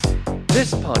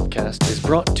This podcast is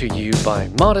brought to you by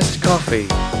Modest Coffee,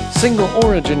 single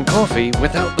origin coffee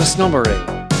without the snobbery.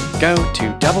 Go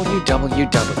to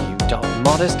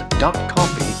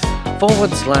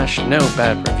www.modest.coffee/no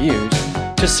bad reviews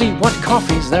to see what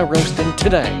coffees they're roasting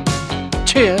today.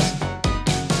 Cheers!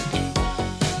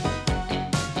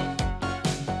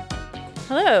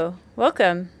 Hello,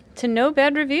 welcome to No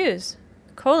Bad Reviews,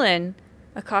 a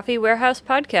coffee warehouse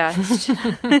podcast.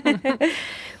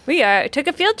 We took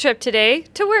a field trip today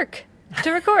to work,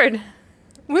 to record.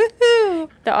 Woohoo!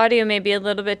 The audio may be a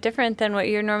little bit different than what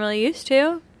you're normally used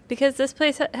to, because this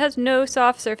place has no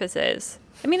soft surfaces.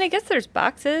 I mean, I guess there's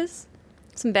boxes,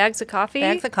 some bags of coffee.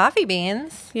 Bags of coffee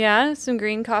beans. Yeah, some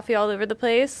green coffee all over the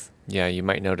place. Yeah, you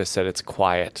might notice that it's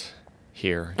quiet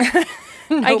here.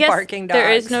 I guess barking dogs.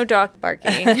 There is no dog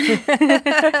barking.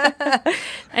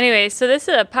 Anyway, so this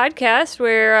is a podcast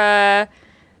where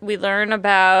we learn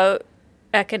about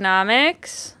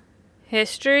economics,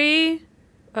 history,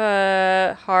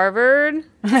 Harvard,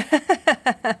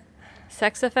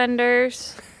 sex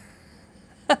offenders,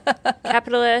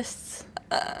 capitalists,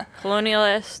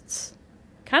 colonialists,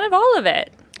 kind of all of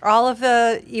it. All of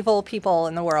the evil people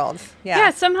in the world. Yeah.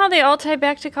 Yeah, somehow they all tie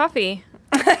back to coffee.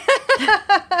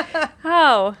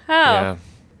 How? Yeah.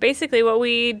 Basically, what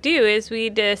we do is we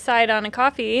decide on a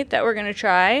coffee that we're going to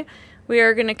try. We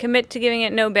are going to commit to giving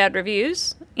it no bad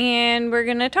reviews, and we're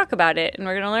going to talk about it, and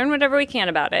we're going to learn whatever we can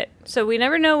about it. So we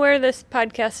never know where this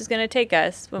podcast is going to take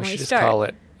us when we should start. just call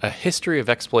it A History of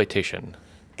Exploitation.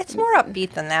 It's more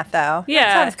upbeat than that, though. Yeah.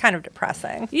 That sounds kind of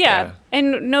depressing. Yeah.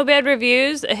 And no bad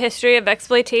reviews, A History of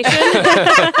Exploitation.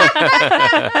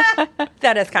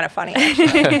 That is kind of funny,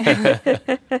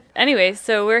 actually. Anyway,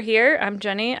 so we're here. I'm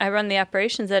Jenny. I run the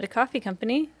operations at a coffee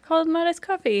company called Modest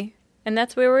Coffee. And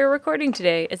that's where we're recording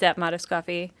today, is at Modest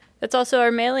Coffee. That's also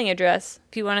our mailing address.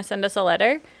 If you want to send us a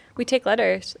letter, we take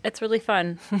letters. It's really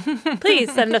fun.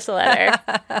 Please send us a letter.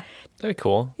 Very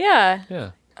cool. Yeah.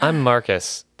 Yeah. I'm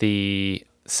Marcus, the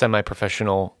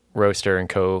semi-professional roaster and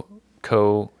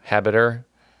cohabiter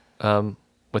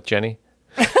with Jenny.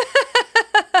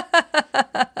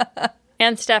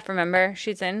 And Steph, remember,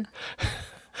 she's in.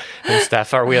 And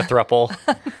Steph, are we a throuple?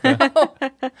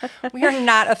 We are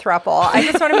not a throuple. I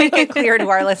just want to make it clear to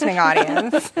our listening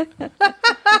audience. Not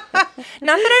that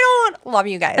I don't love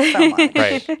you guys so much.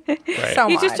 Right. So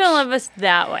You much. just don't love us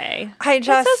that way.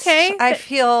 That's okay. I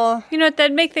feel... You know what?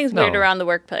 That'd make things weird No. around the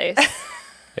workplace.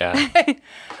 Yeah.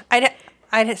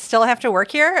 I'd still have to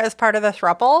work here as part of the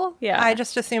throuple. Yeah. I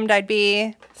just assumed I'd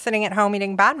be sitting at home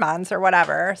eating bonbons or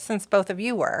whatever, since both of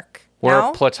you work. We're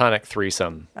No? a platonic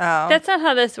threesome. That's not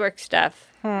how this works, Steph.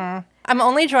 I'm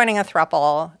only joining a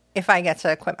throuple if I get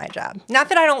to quit my job. Not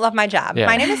that I don't love my job. Yeah.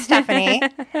 My name is Stephanie,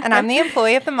 and I'm the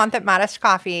employee of the month at Modest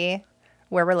Coffee,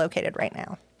 where we're located right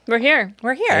now. We're here.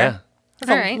 We're here. Yeah. It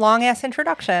was All a right. long-ass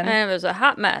introduction. And it was a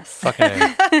hot mess. Fucking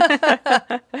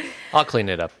A. I'll clean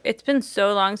it up. It's been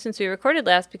so long since we recorded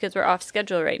last because we're off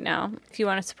schedule right now. If you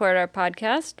want to support our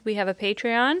podcast, we have a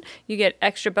Patreon. You get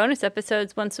extra bonus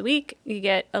episodes once a week. You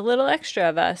get a little extra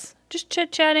of us. Just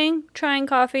chit-chatting, trying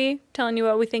coffee, telling you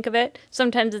what we think of it.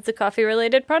 Sometimes it's a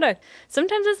coffee-related product.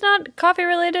 Sometimes it's not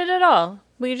coffee-related at all.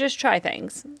 We just try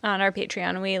things on our Patreon,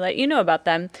 and we let you know about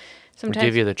them. We Sometimes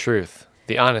give you the truth,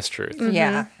 the honest truth.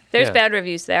 Yeah. there's Yeah. bad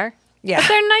reviews there. Yeah. But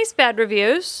they're nice bad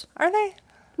reviews. Are they?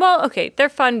 Well, okay, they're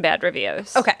fun bad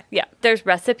reviews. Okay. Yeah, there's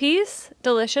recipes,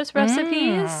 delicious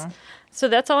recipes. So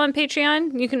that's all on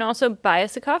Patreon. You can also buy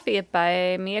us a coffee at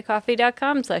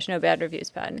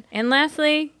buymeacoffee.com/nobadreviewspod. And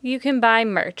lastly, you can buy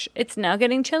merch. It's now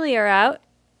getting chillier out.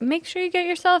 Make sure you get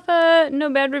yourself a No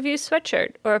Bad Reviews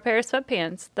sweatshirt or a pair of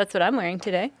sweatpants. That's what I'm wearing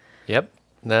today. Yep.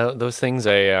 No, those things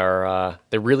they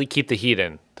really keep the heat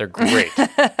in. They're great.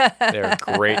 They're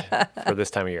great for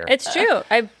this time of year. It's true.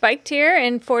 I biked here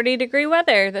in 40-degree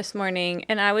weather this morning,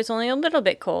 and I was only a little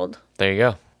bit cold. There you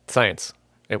go. Science.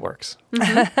 It works.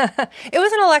 It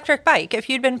was an electric bike. If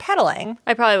you'd been pedaling.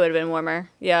 I probably would have been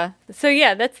warmer. Yeah. So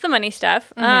yeah, that's the money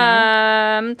stuff.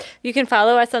 You can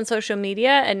follow us on social media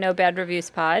at No Bad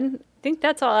Reviews Pod. I think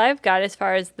that's all I've got as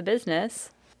far as the business.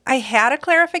 I had a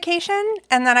clarification,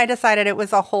 and then I decided it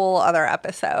was a whole other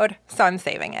episode, so I'm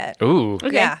saving it. Ooh.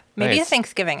 Okay. Yeah, maybe Nice. a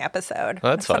Thanksgiving episode.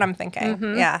 Well, that's what fun. I'm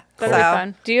thinking. Yeah, That'll be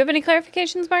fun. Do you have any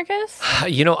clarifications, Marcus?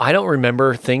 You know, I don't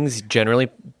remember things generally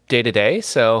day to day,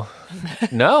 so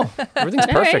no, everything's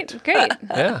perfect. All right, great.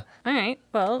 Yeah. All right.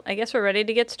 Well, I guess we're ready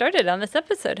to get started on this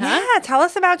episode, huh? Yeah, tell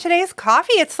us about today's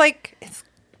coffee. It's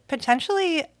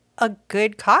potentially a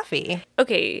good coffee.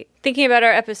 Okay, thinking about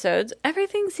our episodes,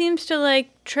 everything seems to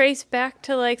trace back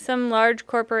to some large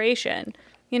corporation.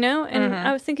 you know? And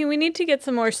I was thinking we need to get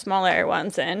some more smaller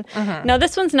ones in. Now,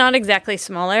 this one's not exactly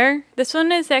smaller. This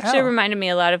one is actually reminded me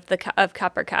a lot of of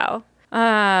Copper Cow.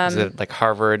 Is it like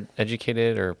Harvard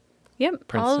educated or? Yep,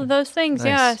 Princeton? all of those things, Nice.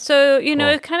 yeah. So, you know,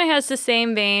 Cool. it kind of has the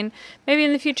same vein. Maybe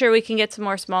in the future we can get some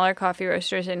more smaller coffee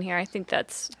roasters in here. I think that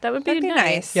would be That'd be nice.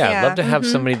 nice. Yeah, I'd Yeah. love to have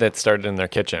somebody that started in their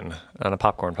kitchen on a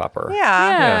popcorn popper. Yeah.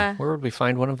 Yeah. Where would we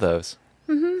find one of those?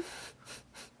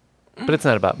 But it's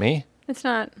not about me. It's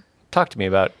not. Talk to me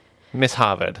about Miss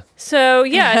Harvard. So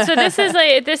yeah, so this is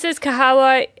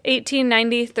Kawaha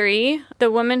 1893.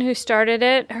 The woman who started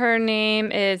it, her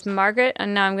name is Margaret,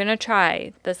 and now I'm gonna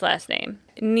try this last name.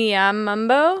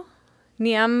 Niamumbo?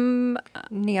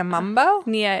 Niamumbo?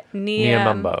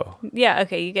 Niamumbo. Yeah,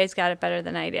 okay, you guys got it better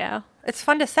than I do. It's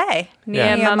fun to say.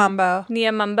 Yeah. Niamumbo.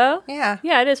 Niamumbo? Yeah.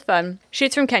 Yeah, it is fun.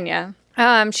 She's from Kenya.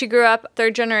 She grew up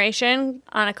third generation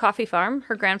on a coffee farm.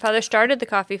 Her grandfather started the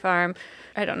coffee farm.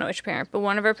 I don't know which parent, but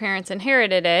one of her parents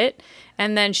inherited it.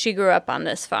 And then she grew up on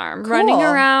this farm, running Cool.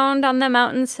 around on the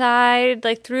mountainside,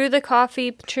 like through the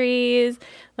coffee trees,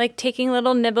 like taking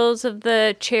little nibbles of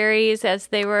the cherries as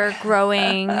they were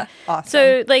growing. Awesome.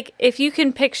 So, like, if you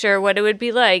can picture what it would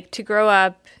be like to grow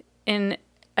up in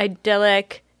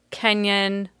idyllic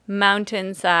Kenyan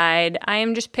mountainside, I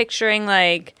am just picturing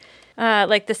like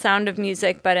The Sound of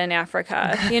Music, but in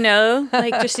Africa, you know,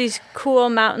 like just these cool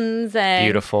mountains and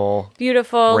Beautiful.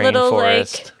 little like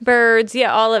rainforest. birds.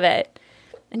 Yeah, all of it.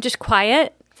 And just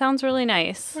quiet. Sounds really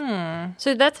nice.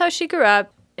 So that's how she grew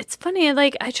up. It's funny,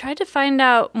 like I tried to find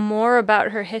out more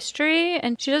about her history,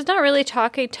 and she does not really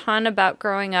talk a ton about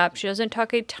growing up. She doesn't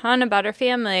talk a ton about her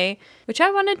family, which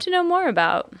I wanted to know more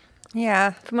about.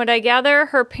 Yeah. From what I gather,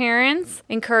 her parents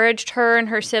encouraged her and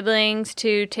her siblings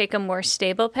to take a more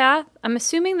stable path. I'm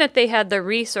assuming that they had the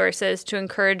resources to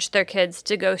encourage their kids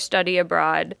to go study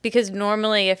abroad, because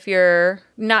normally if you're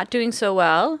not doing so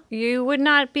well, you would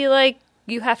not be like,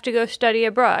 you have to go study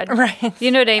abroad. Right.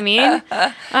 You know what I mean?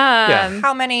 Yeah.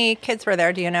 How many kids were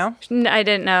there? Do you know? I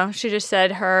didn't know. She just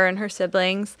said her and her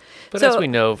siblings. But So- as we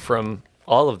know from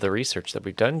all of the research that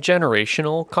we've done,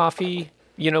 generational coffee,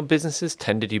 businesses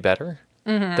tend to do better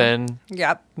than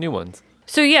Yep. new ones.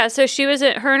 So yeah, so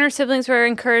her and her siblings were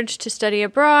encouraged to study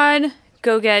abroad,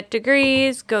 go get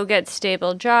degrees, go get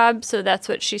stable jobs. So that's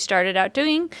what she started out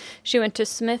doing. She went to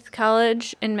Smith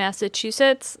College in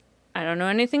Massachusetts. I don't know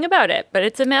anything about it, but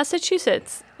it's in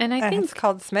Massachusetts. And I And think it's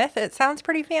called Smith. It sounds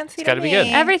pretty fancy. It's gotta be good.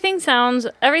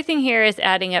 everything here is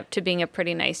adding up to being a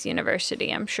pretty nice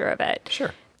university. I'm sure of it.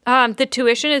 Sure. The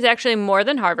tuition is actually more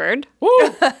than Harvard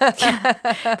Woo!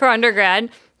 for undergrad.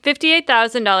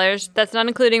 $58,000. That's not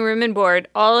including room and board.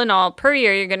 All in all, per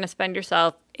year, you're going to spend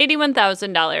yourself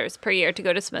 $81,000 per year to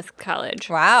go to Smith College.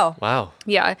 Wow. Wow.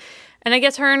 Yeah. And I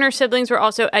guess her and her siblings were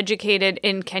also educated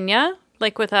in Kenya,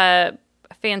 like with a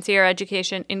fancier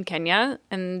education in Kenya.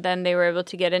 And then they were able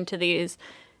to get into these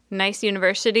nice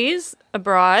universities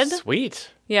abroad. Sweet.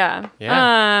 Yeah.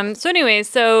 Yeah. Yeah.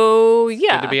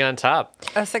 Good to be on top.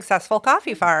 A successful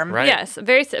coffee farm. Right. Yes,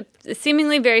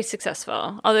 seemingly very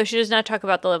successful, although she does not talk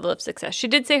about the level of success. She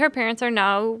did say her parents are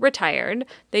now retired.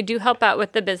 They do help out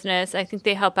with the business. I think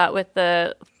they help out with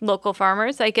the local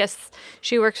farmers. I guess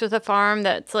she works with a farm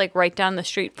that's like right down the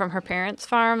street from her parents'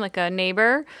 farm, like a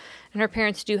neighbor. And her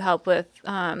parents do help with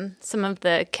some of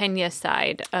the Kenya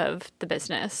side of the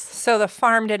business. So the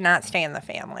farm did not stay in the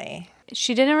family.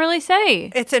 She didn't really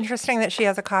say. It's interesting that she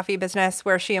has a coffee business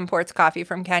where she imports coffee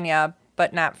from Kenya,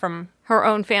 but not from... Her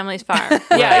own family's farm.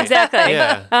 Yeah, Right. exactly.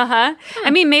 Yeah. Uh-huh.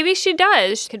 I mean, maybe she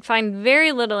does. She could find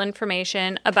very little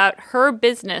information about her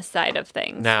business side of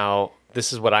things. Now,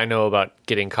 this is what I know about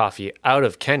getting coffee out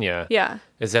of Kenya. Yeah.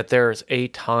 Is that there's a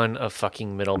ton of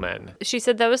fucking middlemen. She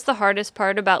said that was the hardest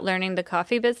part about learning the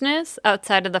coffee business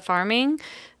outside of the farming,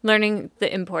 learning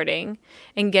the importing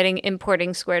and getting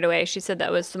importing squared away. She said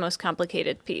that was the most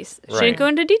complicated piece. She Right. didn't go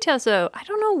into details, though. I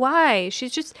don't know why.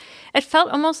 It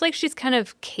felt almost like she's kind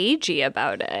of cagey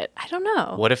about it. I don't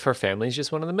know. What if her family's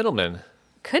just one of the middlemen?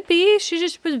 Could be. She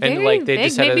just was very And like they vague.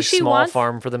 just had Maybe a she small wants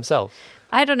farm for themselves.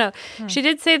 I don't know. She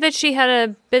did say that she had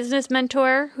a business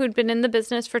mentor who'd been in the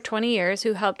business for 20 years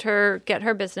who helped her get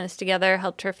her business together,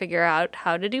 helped her figure out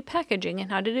how to do packaging and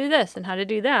how to do this and how to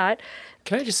do that.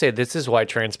 Can I just say this is why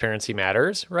transparency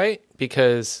matters, right?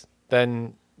 Because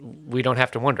then we don't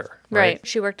have to wonder. Right.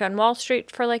 She worked on Wall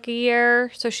Street for like a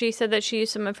year. So she said that she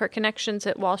used some of her connections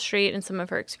at Wall Street and some of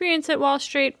her experience at Wall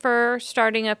Street for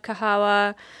starting up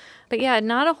Kawaha. But yeah,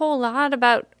 not a whole lot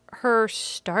about her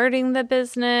starting the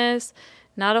business.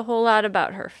 Not a whole lot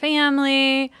about her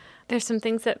family. There's some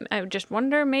things that I just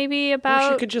wonder maybe Or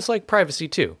about. she could just like privacy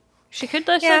too. She could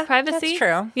list Yeah, like privacy. that's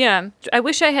true. Yeah. I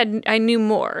wish I knew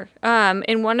more.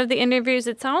 In one of the interviews,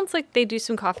 it sounds like they do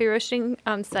some coffee roasting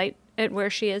on site at where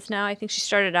she is now. I think she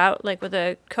started out like with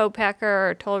a co-packer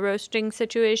or toll roasting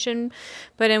situation.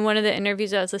 But in one of the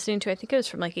interviews I was listening to, I think it was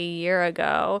from like a year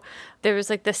ago, there was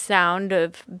like the sound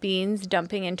of beans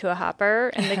dumping into a hopper.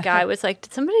 And the guy was like,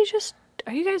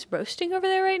 are you guys roasting over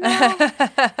there right now?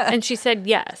 And she said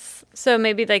yes. So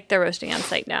maybe like they're roasting on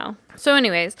site now. So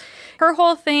anyways, her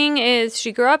whole thing is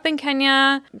she grew up in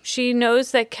Kenya. She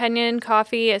knows that Kenyan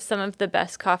coffee is some of the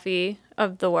best coffee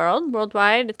of the world,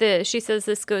 worldwide. She says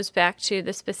this goes back to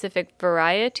the specific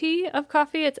variety of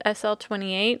coffee. It's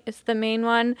SL28 is the main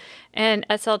one. And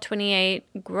SL28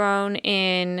 grown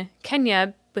in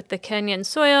Kenya with the Kenyan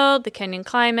soil, the Kenyan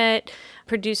climate,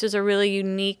 produces a really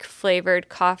unique flavored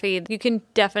coffee. You can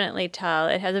definitely tell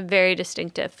it has a very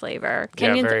distinctive flavor.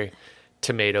 Yeah, very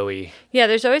tomatoey. Yeah,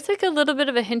 there's always like a little bit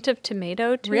of a hint of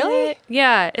tomato to Really? it.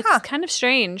 Yeah, it's kind of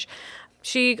strange.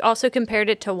 She also compared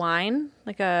it to wine,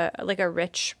 like a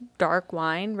rich dark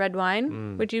wine, red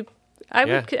wine. Would you? I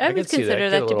would consider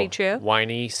that to be true.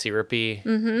 Winey, syrupy.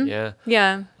 Mm-hmm. Yeah.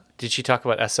 Yeah. Did she talk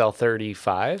about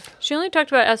SL35? She only talked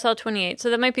about SL28,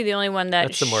 so that might be the only one that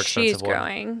That's the more she's expensive one.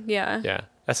 growing. Yeah. Yeah.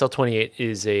 SL28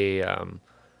 is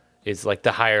is like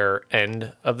the higher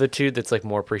end of the two that's like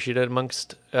more appreciated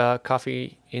amongst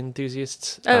coffee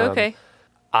enthusiasts. Oh, okay.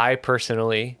 I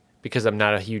personally, because I'm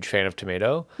not a huge fan of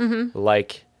tomato,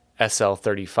 like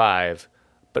SL35,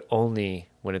 but only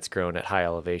when it's grown at high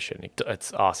elevation.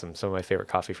 It's awesome. Some of my favorite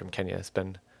coffee from Kenya has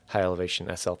been high elevation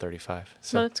SL35.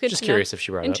 So Well, that's good. just to curious know. if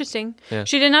she brought Interesting. it up. Yeah.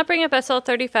 She did not bring up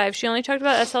SL35. She only talked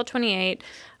about SL28,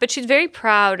 but she's very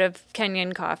proud of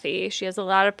Kenyan coffee. She has a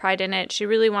lot of pride in it. She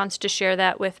really wants to share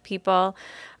that with people.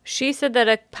 She said that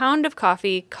a pound of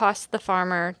coffee costs the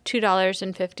farmer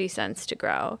 $2.50 to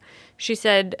grow. She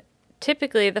said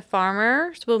typically the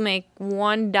farmers will make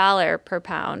 $1 per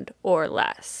pound or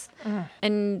less.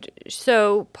 And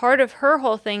so part of her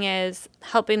whole thing is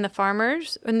helping the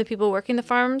farmers and the people working the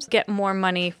farms get more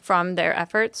money from their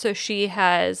efforts. So she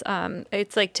has,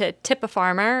 it's like to tip a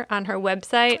farmer on her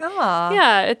website. Aw.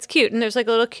 Yeah, it's cute. And there's like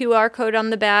a little QR code on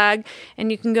the bag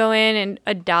and you can go in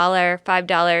and $1,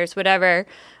 $5, whatever.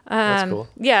 That's cool.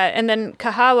 Yeah, and then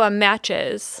Kawaha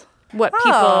matches what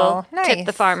people Oh, tip the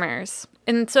nice. farmers.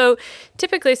 And so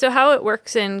typically, so how it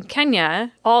works in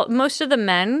Kenya, most of the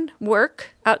men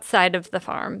work outside of the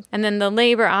farm. And then the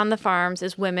labor on the farms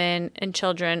is women and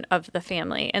children of the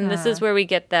family. And this is where we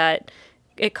get that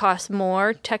it costs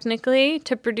more technically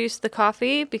to produce the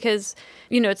coffee because,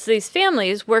 it's these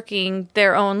families working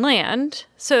their own land.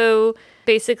 So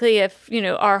basically, if,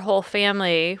 our whole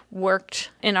family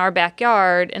worked in our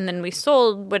backyard and then we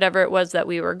sold whatever it was that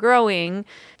we were growing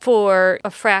for a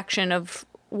fraction of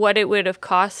what it would have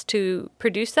cost to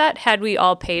produce that had we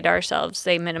all paid ourselves,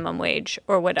 say, minimum wage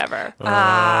or whatever.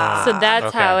 So that's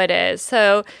okay. how it is.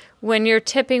 So when you're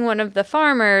tipping one of the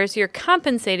farmers, you're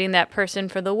compensating that person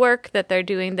for the work that they're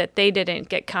doing that they didn't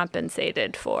get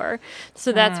compensated for.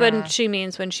 So that's what she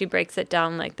means when she breaks it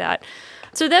down like that.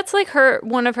 So that's like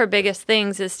one of her biggest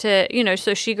things is to,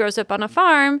 so she grows up on a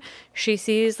farm. She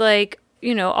sees like,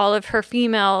 all of her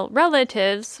female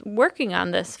relatives working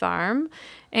on this farm.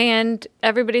 And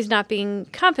everybody's not being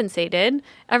compensated.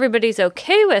 Everybody's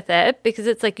okay with it because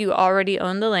it's like you already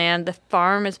own the land. The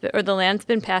farm the land's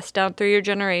been passed down through your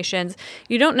generations.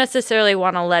 You don't necessarily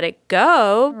want to let it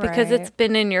go because Right. it's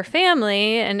been in your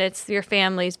family and it's your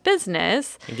family's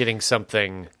business. And getting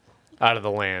something out of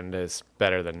the land is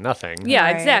better than nothing. Yeah,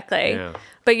 Right. exactly. Yeah.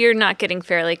 But you're not getting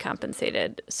fairly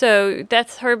compensated. So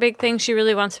that's her big thing. She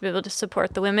really wants to be able to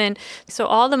support the women. So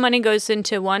all the money goes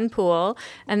into one pool,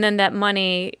 and then that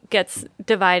money gets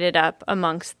divided up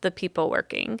amongst the people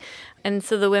working. And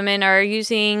so the women are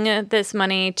using this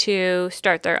money to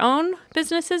start their own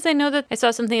businesses. I know that I saw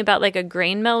something about like a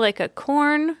grain mill, like a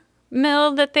corn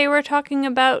mill that they were talking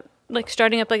about, like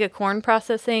starting up like a corn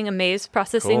processing, a maize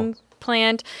processing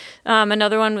plant.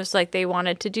 Another one was like they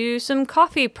wanted to do some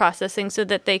coffee processing so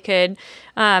that they could,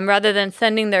 rather than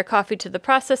sending their coffee to the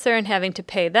processor and having to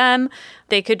pay them,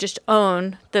 they could just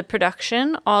own the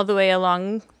production all the way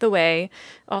along the way.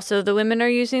 Also, the women are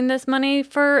using this money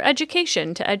for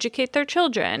education, to educate their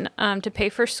children, to pay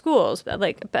for schools,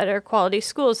 like better quality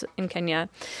schools in Kenya.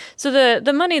 So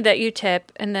the money that you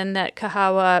tip and then that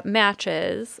Kawaha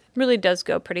matches really does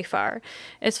go pretty far.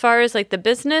 As far as like the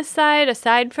business side,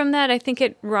 aside from that, I think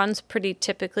it runs pretty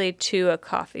typically to a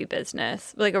coffee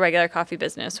business, like a regular coffee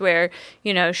business where,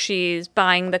 she's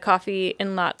buying the coffee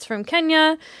in lots from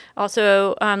Kenya.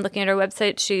 Also, looking at her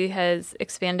website, she has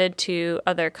expanded to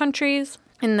other countries.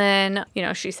 And then,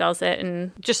 she sells it,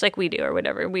 and just like we do or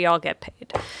whatever, we all get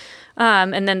paid.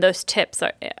 And then those tips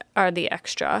are the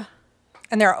extra.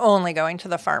 And they're only going to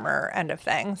the farmer end of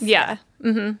things. Yeah.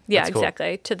 Mm-hmm. Yeah, That's cool.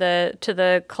 exactly. To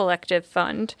the collective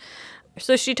fund.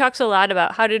 So she talks a lot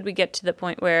about how did we get to the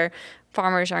point where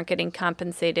farmers aren't getting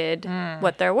compensated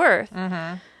what they're worth.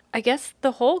 Mm-hmm. I guess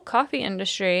the whole coffee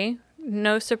industry,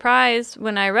 no surprise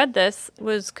when I read this,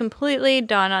 was completely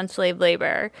done on slave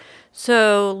labor.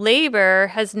 So labor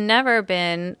has never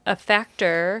been a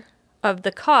factor of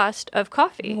the cost of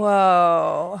coffee.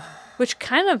 Whoa. Which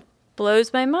kind of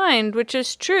blows my mind, which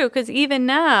is true, because even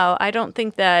now, I don't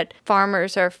think that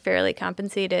farmers are fairly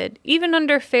compensated, even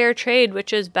under fair trade,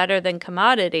 which is better than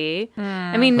commodity.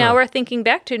 I mean, now we're thinking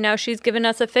back to, now she's given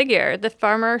us a figure. The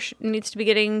farmer needs to be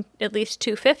getting at least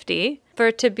 $2.50 for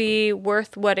it to be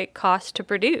worth what it costs to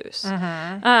produce.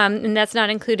 And that's not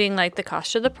including like the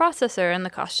cost to the processor and the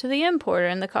cost to the importer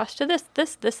and the cost to this,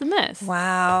 and this.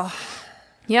 Wow.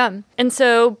 Yeah. And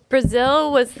so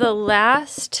Brazil was the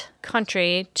last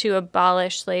country to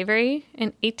abolish slavery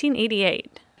in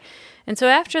 1888. And so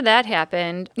after that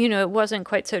happened, it wasn't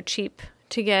quite so cheap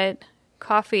to get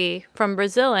coffee from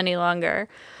Brazil any longer.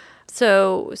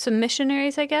 So some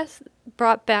missionaries, I guess,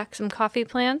 brought back some coffee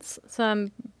plants,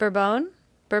 some bourbon.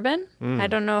 I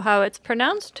don't know how it's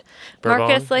pronounced. Bourbon,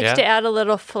 Marcus likes to add a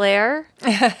little flair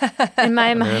in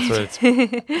my mind. That's what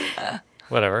it's...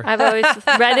 Whatever. I've always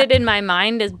read it in my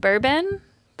mind as bourbon,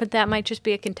 but that might just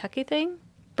be a Kentucky thing.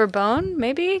 Bourbon,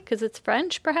 maybe, because it's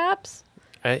French, perhaps.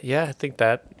 Yeah, I think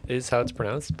that is how it's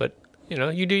pronounced, but,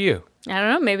 you do you. I don't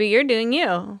know. Maybe you're doing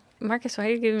you. Marcus, why are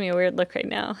you giving me a weird look right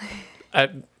now?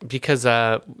 Because,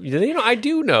 I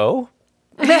do know.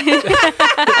 All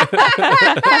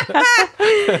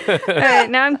right,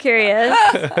 now I'm curious.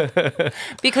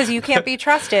 Because you can't be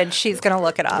trusted, she's going to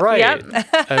look it up. Right. Yep.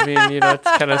 I mean,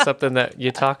 it's kind of something that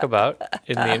you talk about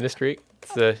in the industry.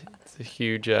 It's a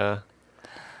huge,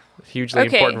 hugely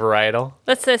important varietal.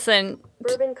 Let's listen.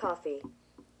 Bourbon coffee.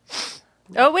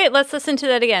 Oh, wait, let's listen to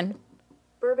that again.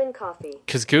 Bourbon coffee.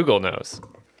 Because Google knows.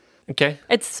 Okay.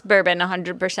 It's bourbon,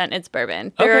 100% it's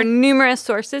bourbon. There are numerous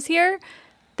sources here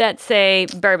that say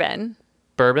bourbon.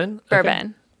 Bourbon?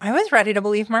 Bourbon. I was ready to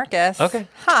believe Marcus. Okay.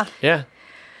 Huh. Yeah.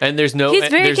 And there's He's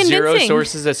very zero convincing.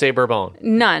 sources that say bourbon.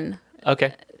 None.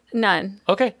 Okay. None.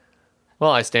 Okay.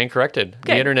 Well, I stand corrected.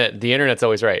 Good. The internet's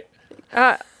always right.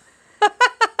 Can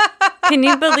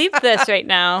you believe this right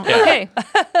now? Yeah. Okay.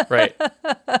 Right.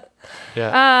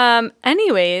 Yeah.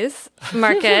 Anyways,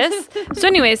 Marcus.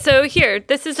 So here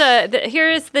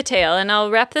is the tale, and I'll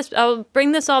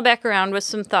bring this all back around with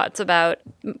some thoughts about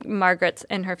Margaret's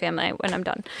and her family when I'm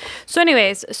done. So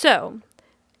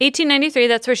 1893,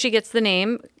 that's where she gets the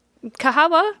name.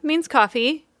 Kahawa means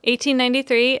coffee.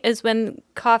 1893 is when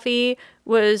coffee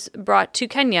was brought to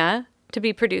Kenya to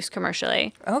be produced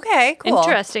commercially. Okay, cool.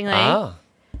 Interestingly, Ah.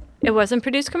 it wasn't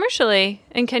produced commercially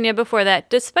in Kenya before that,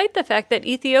 despite the fact that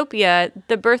Ethiopia,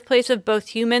 the birthplace of both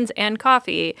humans and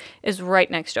coffee, is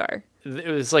right next door. It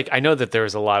was like, I know that there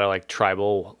was a lot of like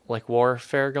tribal like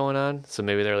warfare going on. So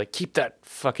maybe they're like, keep that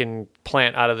fucking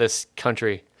plant out of this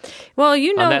country Well,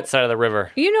 on that side of the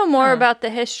river. You know more about the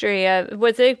history of,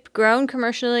 was it grown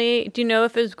commercially? Do you know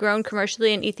if it was grown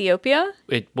commercially in Ethiopia?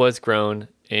 It was grown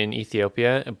in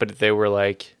Ethiopia, but they were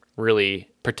like really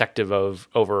protective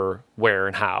over where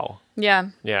and how. Yeah.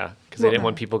 Yeah, because they didn't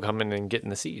want people coming and getting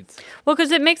the seeds. Well,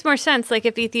 because it makes more sense, like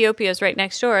if Ethiopia is right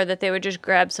next door, that they would just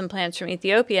grab some plants from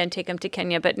Ethiopia and take them to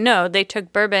Kenya. But no, they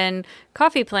took bourbon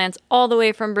coffee plants all the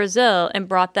way from Brazil and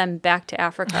brought them back to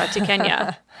Africa, to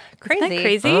Kenya. Crazy. Isn't that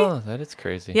crazy? Oh, that is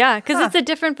crazy. Yeah, because it's a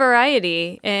different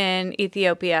variety in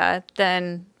Ethiopia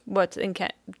than what's in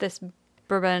this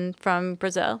bourbon from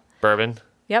Brazil. Bourbon.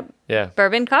 Yep. Yeah.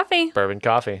 Bourbon coffee. Bourbon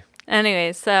coffee.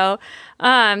 Anyways, so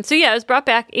yeah, it was brought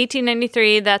back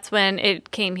 1893. That's when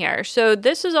it came here. So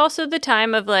this was also the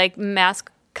time of like mass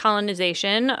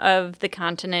colonization of the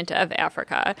continent of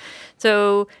Africa.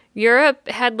 So Europe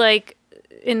had like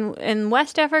in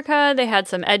West Africa, they had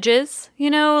some edges,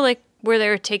 like where they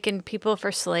were taking people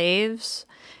for slaves.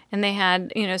 And they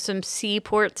had, some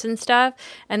seaports and stuff.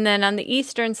 And then on the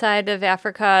eastern side of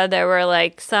Africa, there were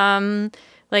like some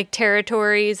like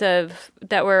territories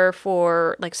that were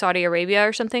for like Saudi Arabia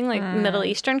or something, like Middle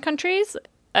Eastern countries.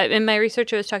 In my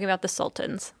research, I was talking about the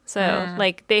sultans. So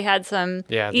like they had some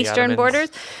Eastern Ottomans.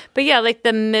 borders. But yeah, like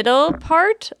the middle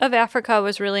part of Africa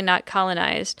was really not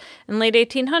colonized. In late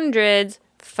 1800s,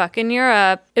 fucking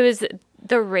Europe, it was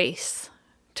the race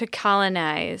to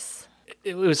colonize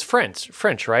it was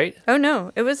French, right? Oh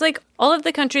no, it was like all of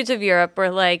the countries of Europe were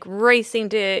like racing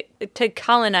to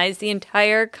colonize the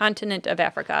entire continent of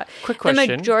Africa. Quick question.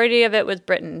 The majority of it was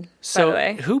Britain, by the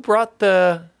way. Who brought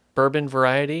the bourbon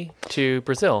variety to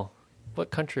Brazil?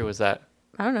 What country was that?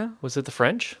 I don't know. Was it the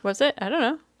French? Was it? I don't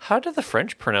know. How do the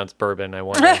French pronounce bourbon, I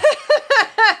wonder?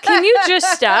 Can you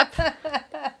just stop?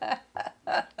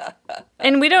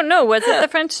 And we don't know. Was it the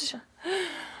French?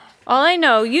 All I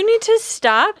know, you need to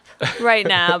stop right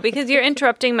now because you're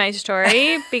interrupting my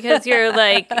story because you're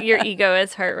like, your ego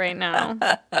is hurt right now.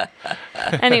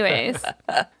 Anyways.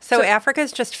 So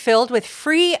Africa's just filled with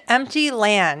free, empty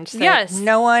land that Yes.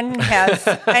 no one has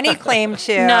any claim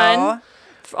to. None.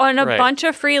 On a Right. bunch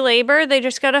of free labor, they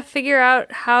just got to figure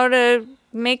out how to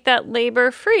make that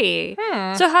labor free.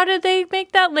 So how did they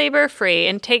make that labor free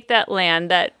and take that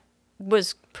land that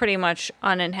was pretty much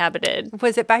uninhabited?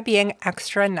 Was it by being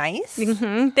extra nice?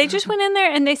 They just went in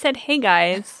there and they said, "Hey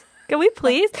guys, can we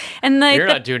please?" And like You're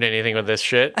not doing anything with this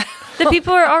shit. the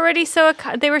people were already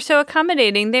they were so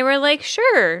accommodating. They were like,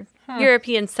 "Sure,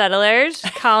 European settlers,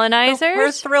 colonizers,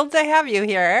 We're thrilled to have you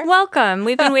here. welcome.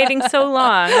 We've been waiting so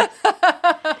long."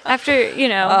 After,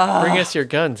 Bring us your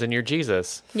guns and your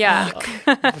Jesus. yeah.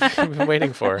 We've been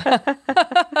waiting for.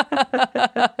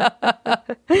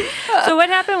 So what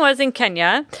happened was in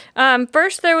Kenya,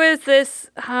 first there was this,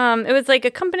 it was like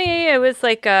a company, it was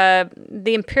like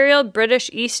the Imperial British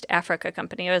East Africa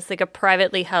Company. It was like a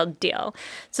privately held deal.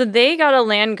 So they got a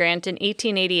land grant in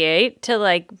 1888 to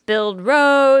like build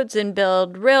roads and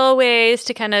build railways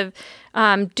to kind of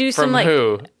do some From like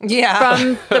who? Yeah.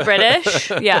 from the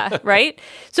British. Yeah, right?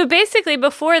 So basically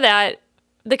before that,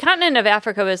 the continent of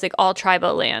Africa was like all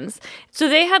tribal lands. So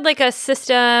they had like a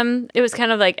system. It was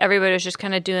kind of like everybody was just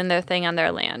kind of doing their thing on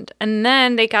their land. And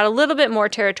then they got a little bit more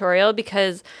territorial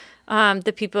because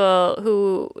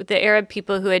the Arab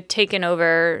people who had taken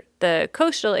over the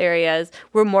coastal areas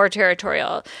were more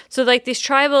territorial. So like these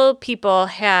tribal people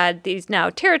had these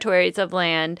now territories of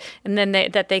land and then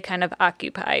they kind of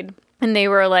occupied. And they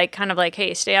were like, kind of like,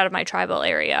 hey, stay out of my tribal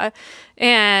area.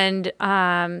 And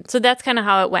so that's kind of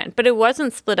how it went. But it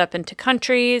wasn't split up into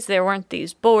countries. There weren't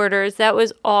these borders. That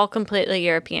was all completely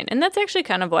European. And that's actually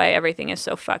kind of why everything is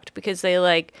so fucked, because they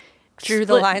like Drew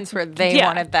the lines where they Yeah.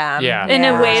 wanted them. Yeah. in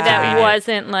a way that Convenient.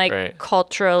 wasn't like Right.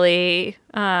 culturally,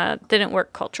 didn't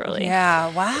work culturally.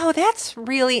 Yeah. Wow. That's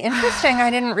really interesting. I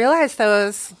didn't realize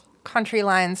those country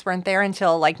lines weren't there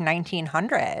until like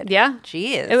 1900. Yeah.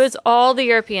 Jeez. It was all the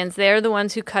Europeans. They're the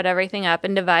ones who cut everything up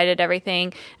and divided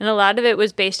everything. And a lot of it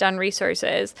was based on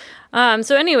resources.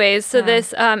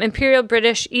 This Imperial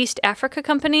British East Africa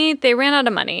Company, they ran out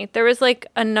of money. There was like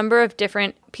a number of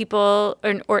different people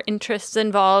or interests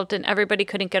involved, and everybody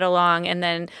couldn't get along. And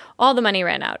then all the money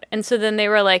ran out. And so then they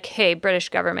were like, hey, British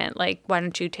government, like, why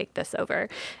don't you take this over?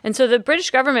 And so the British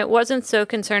government wasn't so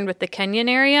concerned with the Kenyan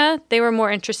area. They were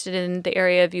more interested in the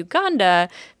area of Uganda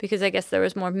because I guess there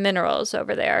was more minerals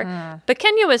over there. But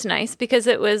Kenya was nice because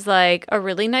it was like a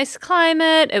really nice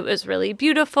climate. It was really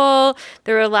beautiful.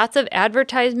 There were lots of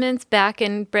advertisements back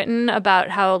in Britain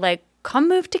about how like, come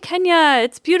move to Kenya.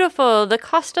 It's beautiful. The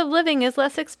cost of living is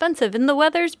less expensive and the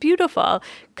weather's beautiful.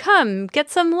 Come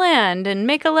get some land and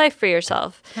make a life for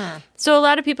yourself. So a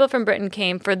lot of people from Britain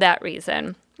came for that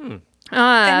reason.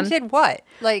 and did what?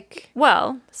 Like,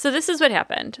 Well, so this is what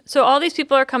happened. So all these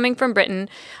people are coming from Britain.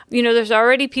 You know, there's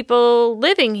already people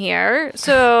living here.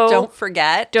 So don't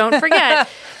forget. Don't forget.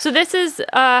 So this is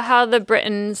how the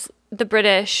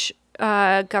British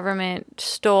government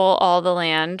stole all the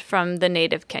land from the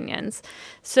native Kenyans.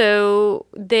 So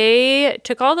they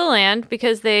took all the land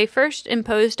because they first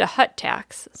imposed a hut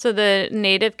tax. So the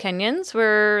native Kenyans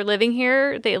were living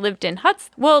here. They lived in huts.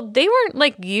 Well, they weren't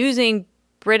like using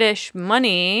British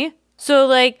money. So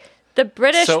like the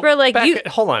British were like,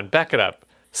 hold on, back it up.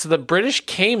 So the British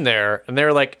came there and they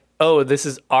were like, oh, this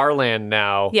is our land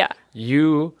now. Yeah.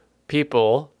 You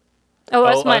people owe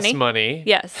owe us money.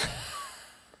 Yes.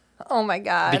 Oh my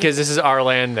God. Because this is our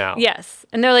land now. Yes.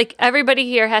 And they're like, everybody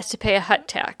here has to pay a hut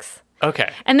tax.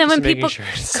 Okay. And then Just when making people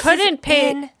sure. couldn't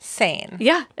pay, insane.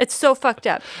 yeah, it's so fucked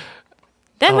up.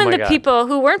 Then Oh when my the God. people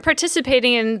who weren't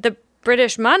participating in the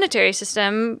British monetary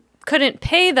system couldn't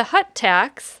pay the hut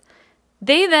tax,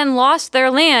 they then lost their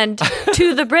land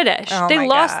to the British. Oh They my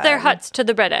lost their God. huts to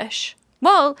the British.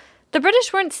 Well, the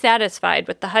British weren't satisfied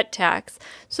with the hut tax,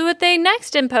 so what they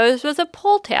next imposed was a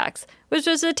poll tax, which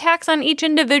was a tax on each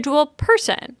individual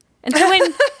person. And so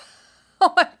when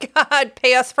Oh my God,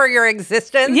 pay us for your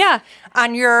existence? Yeah.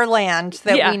 On your land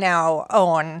that Yeah. we now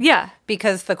own. Yeah.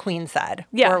 Because the queen said.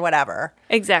 Yeah. Or whatever.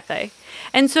 Exactly.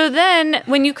 And so then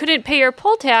when you couldn't pay your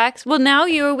poll tax, well, now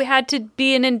you had to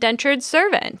be an indentured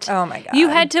servant. Oh my God. You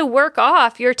had to work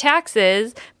off your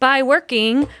taxes by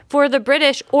working for the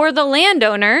British or the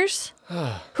landowners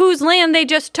whose land they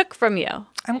just took from you.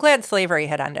 I'm glad slavery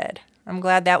had ended. I'm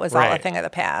glad that was all a Right. thing of the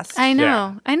past. I know.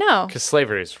 Yeah. I know. Because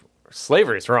slavery's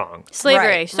wrong. Slavery,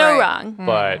 Right, so right. wrong.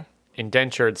 But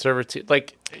indentured servitude,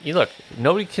 like, you look,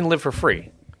 nobody can live for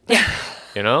free. Yeah.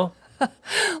 You know?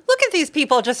 Look at these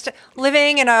people just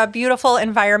living in a beautiful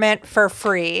environment for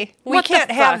free. We What the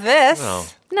can't have fuck? this. No.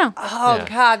 No. Oh, Yeah.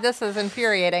 God, this is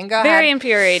infuriating. Go Very ahead.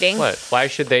 infuriating. What? Why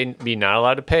should they be not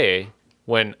allowed to pay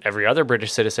when every other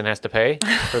British citizen has to pay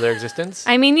for their existence?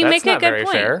 I mean, you That's make a not good very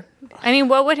point. fair. I mean,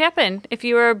 what would happen if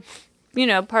you were,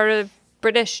 part of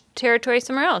British territory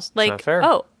somewhere else? Like, not fair.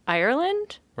 oh,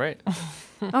 Ireland? Right.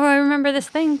 Oh, I remember this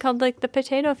thing called like the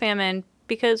potato famine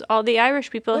because all the Irish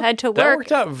people had to That work,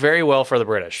 worked out very well for the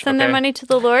British. send their okay? money to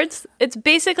the lords. It's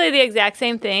basically the exact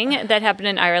same thing that happened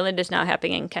in Ireland is now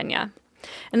happening in Kenya.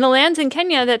 And the lands in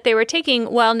Kenya that they were taking,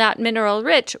 while not mineral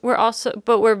rich,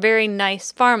 were very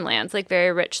nice farmlands, like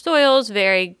very rich soils,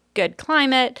 very good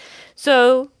climate.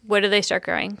 So what do they start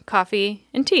growing? Coffee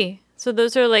and tea. So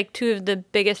those are like two of the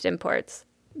biggest imports.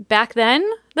 Back then,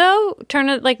 though, turn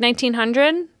of like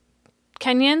 1900,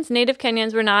 native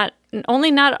Kenyans were not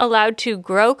allowed to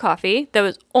grow coffee. That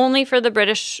was only for the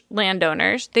British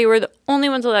landowners. They were the only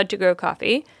ones allowed to grow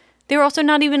coffee. They were also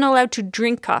not even allowed to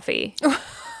drink coffee.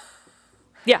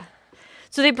 Yeah.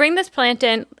 So they bring this plant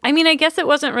in. I mean, I guess it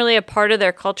wasn't really a part of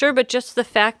their culture, but just the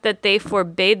fact that they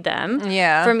forbade them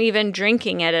from even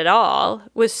drinking it at all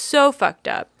was so fucked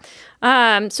up.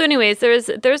 So anyways, there's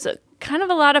kind of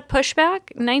a lot of pushback.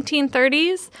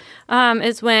 1930s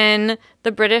is when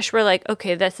the British were like,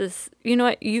 okay, this is, you know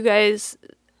what, you guys,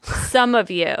 some of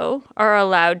you are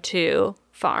allowed to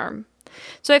farm.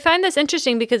 So I find this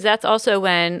interesting because that's also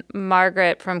when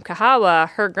Margaret from Kawaha,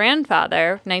 her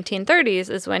grandfather, 1930s,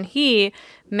 is when he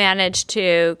managed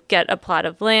to get a plot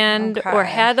of land or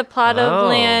had a plot of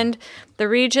land. The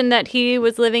region that he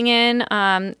was living in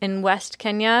West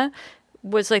Kenya,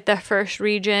 was like the first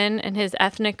region, and his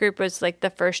ethnic group was like the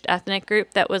first ethnic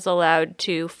group that was allowed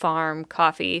to farm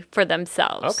coffee for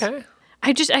themselves. Okay.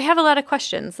 I have a lot of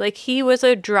questions. Like, he was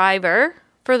a driver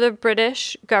for the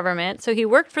British government. So he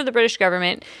worked for the British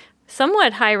government,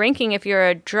 somewhat high ranking if you're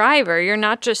a driver. You're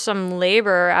not just some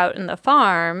laborer out in the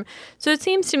farm. So it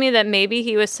seems to me that maybe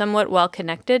he was somewhat well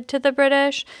connected to the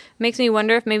British. Makes me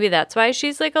wonder if maybe that's why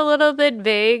she's like a little bit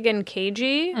vague and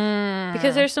cagey.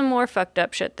 Because there's some more fucked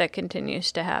up shit that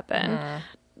continues to happen.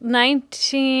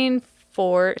 1930s,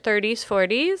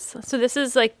 40s. So this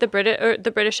is like the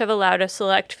British have allowed a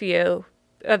select few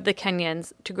of the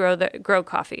Kenyans to grow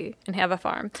coffee and have a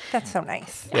farm. That's so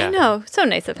nice. Yeah. I know, so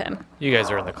nice of him. You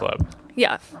guys are in the club.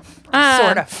 Yeah,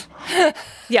 Sort of.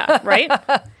 yeah, right.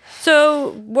 So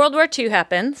World War II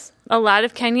happens. A lot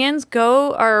of Kenyans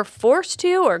are forced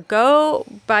to or go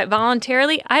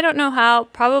voluntarily. I don't know how.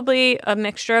 Probably a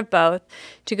mixture of both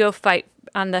to go fight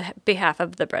on the behalf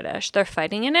of the British. They're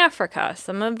fighting in Africa.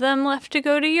 Some of them left to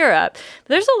go to Europe. But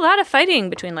there's a lot of fighting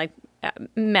between like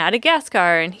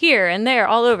Madagascar and here and there,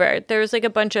 all over. There was like a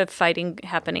bunch of fighting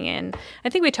happening in. I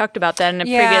think we talked about that in a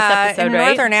previous episode, in right?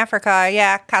 Northern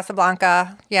Africa,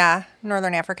 Casablanca,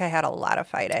 Northern Africa had a lot of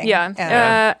fighting.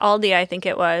 Yeah, Aldi, I think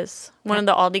it was. One of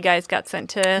the Aldi guys got sent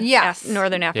to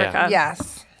Northern Africa.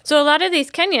 Yes. So a lot of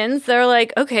these Kenyans, they're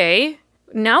like, okay,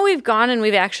 now we've gone and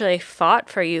we've actually fought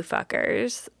for you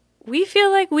fuckers. We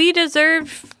feel like we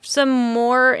deserve some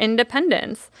more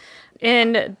independence.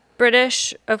 And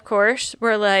British, of course,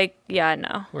 were like, yeah,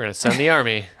 no. We're going to send the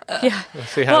army. Yeah. Let's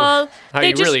see how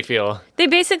you really feel. They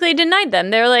basically denied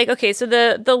them. They were like, okay, so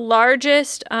the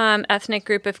largest ethnic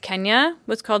group of Kenya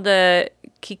was called the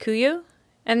Kikuyu.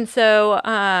 And so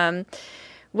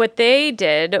what they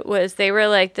did was they were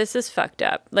like, this is fucked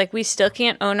up. Like, we still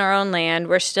can't own our own land.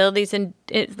 We're still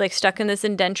stuck in this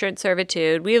indentured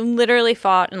servitude. We have literally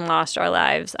fought and lost our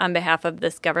lives on behalf of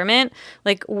this government.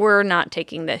 Like, we're not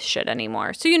taking this shit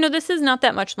anymore. So, this is not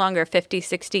that much longer, 50,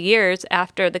 60 years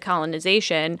after the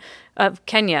colonization of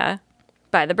Kenya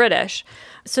by the British.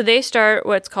 So they start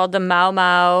what's called the Mau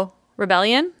Mau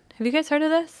Rebellion. Have you guys heard of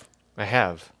this? I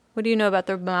have. What do you know about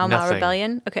the Mau Mau Nothing.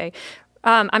 Rebellion? Okay.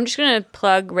 I'm just going to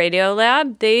plug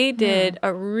Radiolab. They did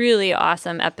a really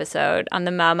awesome episode on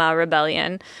the Mau Mau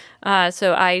Rebellion.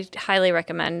 So I highly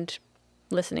recommend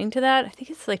listening to that. I think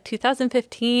it's like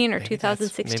 2015 or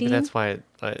 2016. Maybe that's why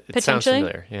it sounds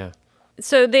familiar. Yeah.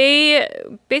 So they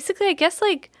basically, I guess,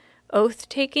 like oath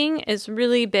taking is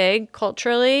really big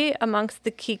culturally amongst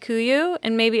the Kikuyu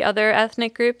and maybe other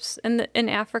ethnic groups in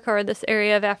Africa or this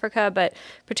area of Africa, but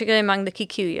particularly among the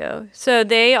Kikuyu. So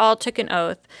they all took an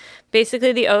oath.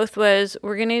 Basically, the oath was,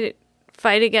 we're going to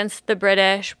fight against the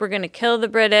British. We're going to kill the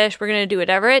British. We're going to do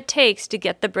whatever it takes to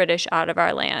get the British out of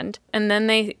our land. And then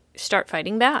they start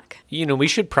fighting back. We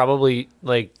should probably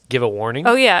give a warning.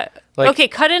 Oh, yeah. Okay,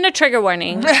 cut in a trigger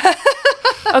warning.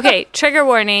 Okay, trigger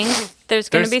warning. There's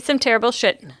going to be some terrible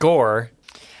shit. Gore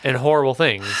and horrible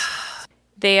things.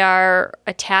 They are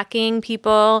attacking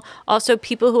people, also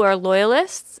people who are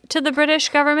loyalists to the British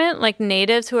government, like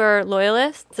natives who are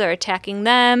loyalists. They're attacking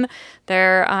them.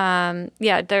 They're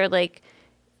like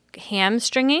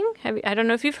hamstringing. I don't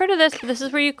know if you've heard of this, but this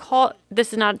is where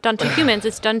this is not done to humans.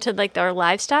 It's done to their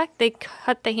livestock. They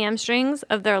cut the hamstrings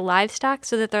of their livestock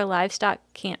so that their livestock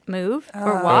can't move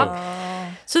or walk.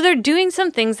 So they're doing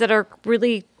some things that are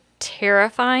really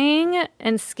terrifying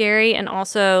and scary, and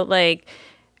also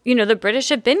the British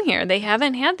have been here. They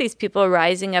haven't had these people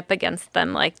rising up against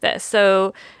them like this.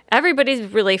 So everybody's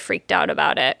really freaked out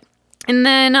about it. And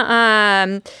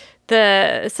then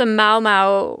some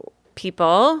Mau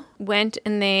people went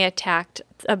and they attacked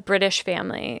a British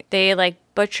family. They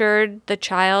butchered the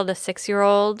child, a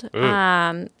 6-year-old,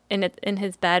 in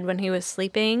his bed when he was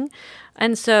sleeping.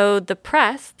 And so the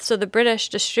British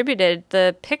distributed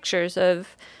the pictures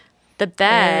of the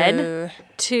bed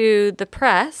to the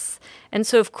press. And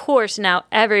so, of course, now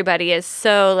everybody is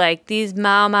so these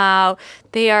Mau,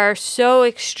 they are so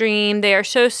extreme. They are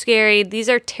so scary. These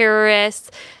are terrorists.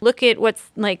 Look at what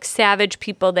savage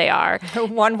people they are.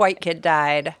 One white kid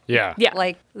died. Yeah.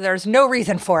 Yeah. There's no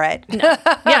reason for it. No.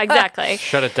 Yeah, exactly.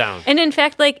 Shut it down. And in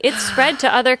fact, it spread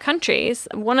to other countries.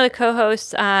 One of the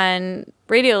co-hosts on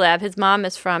Radiolab, his mom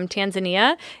is from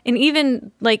Tanzania. And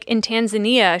even in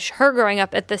Tanzania, her growing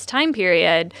up at this time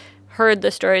period, heard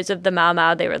the stories of the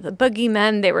Mau. They were the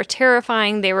boogeymen. They were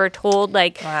terrifying. They were told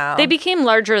wow. They became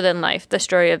larger than life, the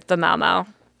story of the Mau.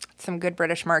 Some good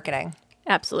British marketing.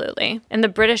 Absolutely. And the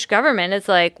British government is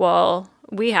well,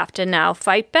 we have to now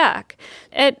fight back.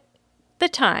 At the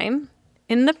time,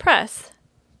 in the press,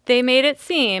 they made it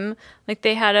seem like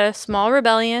they had a small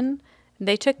rebellion.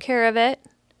 They took care of it,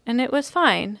 and it was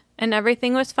fine. And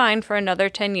everything was fine for another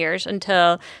 10 years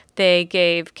until they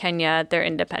gave Kenya their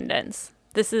independence.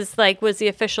 This is was the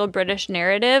official British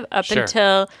narrative up Sure.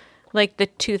 until the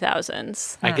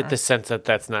 2000s. I get the sense that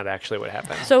that's not actually what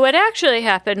happened. So what actually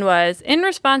happened was, in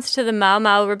response to the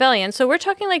Mau Rebellion, so we're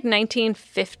talking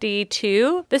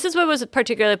 1952. This is what was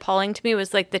particularly appalling to me,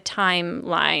 was the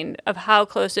timeline of how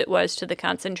close it was to the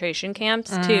concentration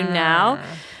camps to now.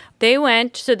 They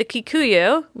went, so the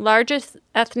Kikuyu, largest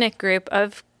ethnic group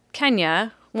of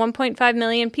Kenya, 1.5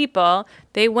 million people,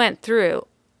 they went through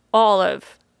all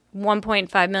of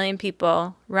 1.5 million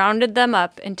people, rounded them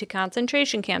up into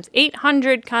concentration camps,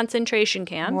 800 concentration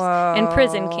camps and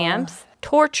prison camps,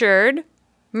 tortured,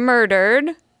 murdered,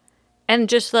 and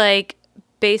just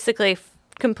basically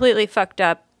completely fucked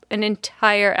up an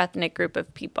entire ethnic group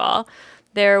of people.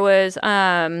 There was,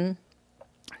 in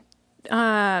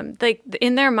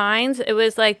their minds, it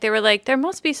was they were there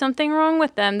must be something wrong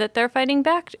with them that they're fighting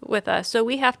back with us. So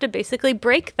we have to basically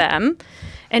break them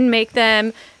and make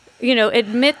them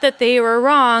admit that they were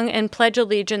wrong and pledge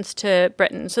allegiance to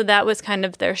Britain. So that was kind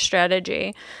of their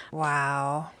strategy.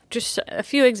 Wow. Just a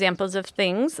few examples of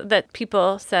things that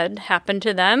people said happened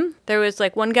to them. There was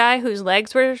one guy whose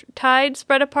legs were tied,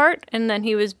 spread apart, and then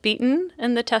he was beaten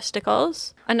in the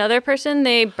testicles. Another person,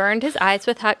 they burned his eyes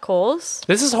with hot coals.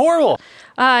 This is horrible.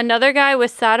 Another guy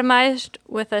was sodomized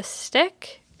with a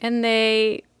stick, and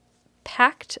they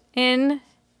packed in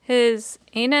his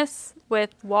anus with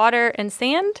water and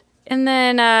sand. And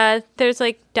then there's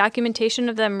documentation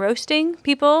of them roasting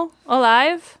people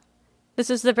alive. This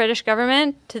is the British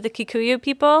government to the Kikuyu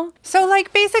people. So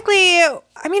basically, I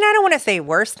don't want to say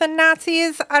worse than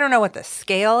Nazis. I don't know what the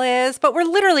scale is, but we're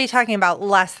literally talking about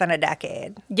less than a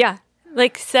decade. Yeah.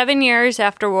 7 years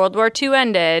after World War II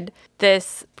ended,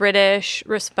 this British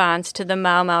response to the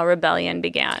Mau Rebellion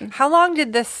began. How long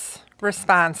did this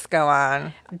response go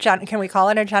on? Can we call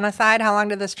it a genocide? How long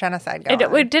did this genocide go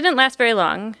on? It didn't last very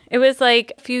long. It was a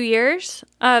few years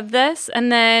of this,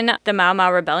 and then the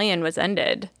Mau Rebellion was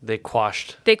ended. They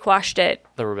quashed it.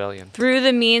 The rebellion. Through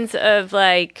the means of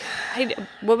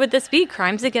what would this be?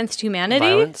 Crimes against humanity?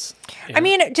 Violence?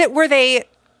 Yeah. Were they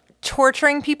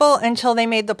torturing people until they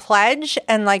made the pledge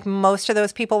and most of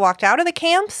those people walked out of the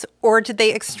camps, or did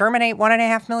they exterminate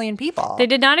 1.5 million people? They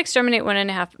did not exterminate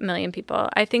 1.5 million people.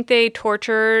 I think they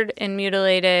tortured and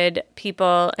mutilated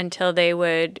people until they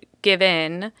would give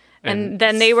in. And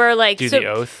then they were like, do the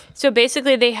oath. So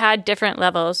basically they had different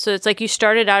levels. So it's like you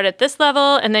started out at this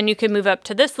level and then you could move up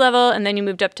to this level and then you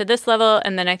moved up to this level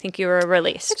and then I think you were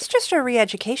released. It's just a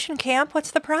re-education camp.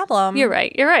 What's the problem? You're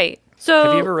right. So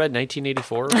have you ever read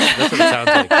 1984? That's what it sounds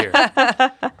like here.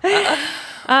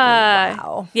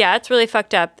 Wow. Yeah, it's really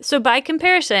fucked up. So by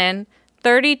comparison,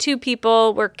 32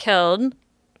 people were killed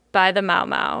by the Mau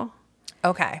Mau.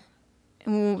 Okay.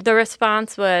 The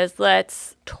response was,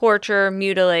 let's torture,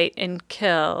 mutilate, and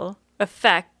kill,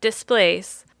 affect,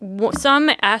 displace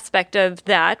some aspect of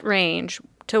that range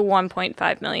to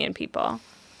 1.5 million people.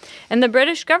 And the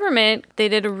British government, they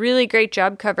did a really great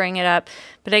job covering it up.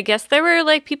 But I guess there were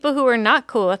like people who were not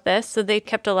cool with this, so they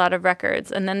kept a lot of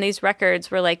records. And then these records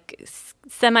were like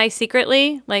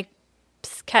semi-secretly, like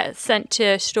sent to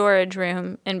a storage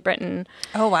room in Britain.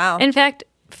 Oh, wow. In fact,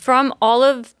 from all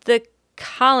of the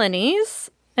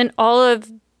colonies and all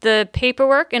of the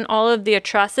paperwork and all of the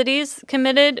atrocities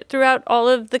committed throughout all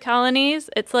of the colonies,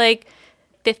 it's like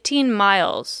 15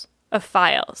 miles of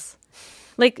files.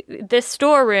 Like this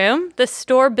storeroom, the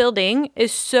store building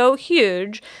is so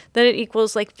huge that it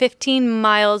equals like 15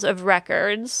 miles of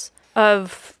records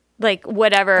of like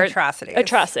whatever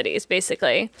atrocities,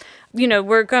 basically. You know,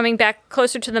 we're coming back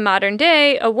closer to the modern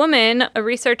day. A woman, a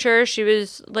researcher, she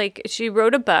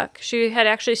wrote a book. She had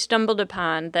actually stumbled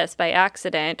upon this by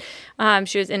accident.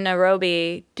 She was in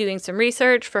Nairobi doing some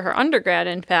research for her undergrad,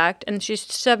 in fact, and she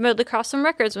stumbled across some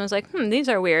records and was like, these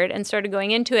are weird, and started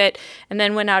going into it, and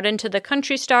then went out into the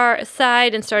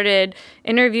countryside and started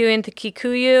interviewing the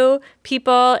Kikuyu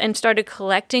people and started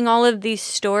collecting all of these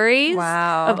stories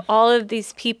of all of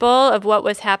these people, of what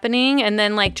was happening, and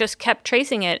then like just kept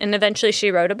tracing it, and eventually she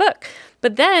wrote a book.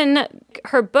 But then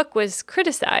her book was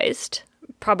criticized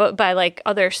by like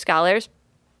other scholars,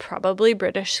 probably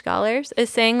British scholars, as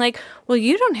saying like, well,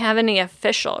 you don't have any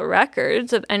official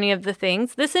records of any of the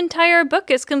things. This entire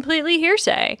book is completely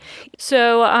hearsay.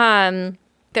 So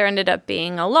there ended up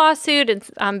being a lawsuit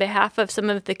on behalf of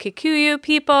some of the Kikuyu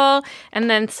people. And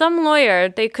then some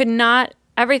lawyer,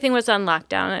 everything was on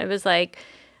lockdown. It was like,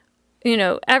 you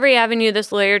know, every avenue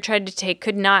this lawyer tried to take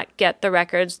could not get the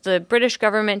records. The British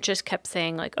government just kept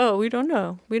saying, like, oh, we don't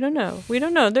know.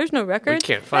 There's no records.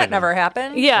 We can't find That never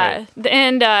happened. Yeah. Right.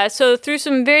 And so through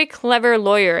some very clever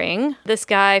lawyering, this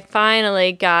guy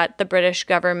finally got the British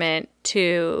government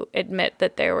to admit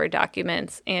that there were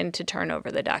documents and to turn over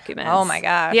the documents. Oh, my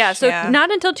gosh. Yeah. So not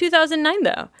until 2009,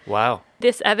 though. Wow.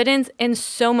 This evidence and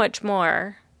so much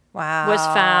more was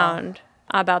found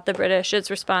about the British's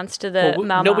response to the Mau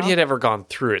Mau. Nobody had ever gone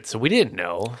through it, so we didn't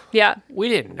know. Yeah. We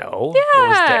didn't know what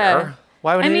was there.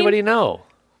 Why would anybody know?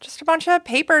 Just a bunch of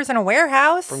papers in a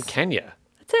warehouse. From Kenya.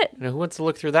 That's it. You know, who wants to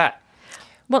look through that?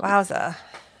 Well, wowza.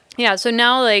 Yeah, so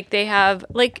now, like, they have,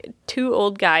 like, two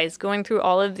old guys going through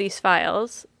all of these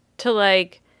files to,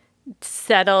 like,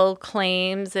 settle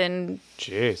claims and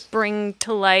bring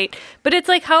to light. But it's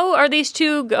like, how are these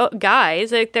two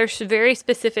guys, like, they're very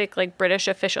specific, like, British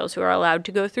officials who are allowed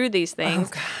to go through these things.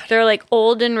 Oh, God. They're, like,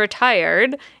 old and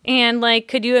retired. And, like,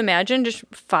 could you imagine just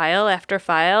file after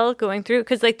file going through?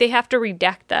 Because, like, they have to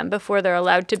redact them before they're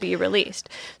allowed to be released.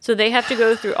 So they have to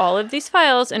go through all of these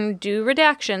files and do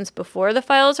redactions before the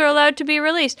files are allowed to be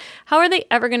released. How are they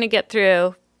ever going to get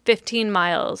through 15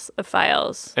 miles of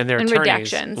files and their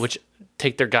attorneys, redactions, which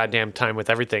take their goddamn time with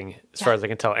everything, as far as I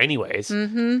can tell, anyways.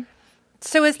 Mm-hmm.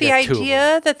 So is the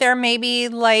idea that there may be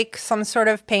like some sort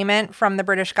of payment from the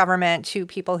British government to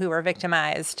people who were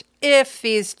victimized if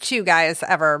these two guys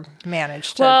ever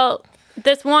managed to? Well,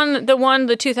 the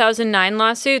 2009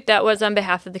 lawsuit, that was on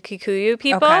behalf of the Kikuyu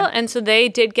people. Okay. And so they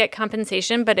did get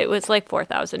compensation, but it was like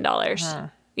 $4,000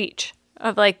 each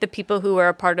of like the people who were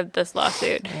a part of this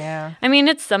lawsuit. Yeah. I mean,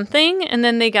 it's something. And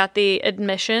then they got the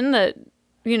admission that,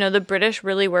 you know, the British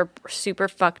really were super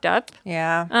fucked up.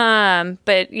 Yeah.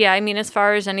 But yeah, I mean, as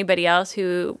far as anybody else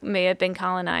who may have been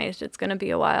colonized, it's going to be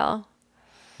a while.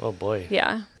 Oh boy.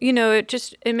 Yeah. You know,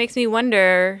 it makes me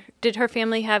wonder, did her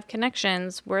family have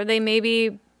connections? Were they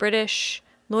maybe British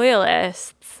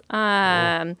loyalists?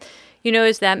 You know,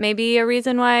 is that maybe a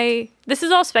reason why? This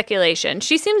is all speculation.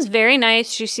 She seems very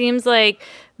nice. She seems like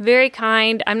very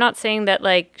kind. I'm not saying that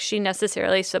like she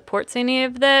necessarily supports any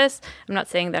of this. I'm not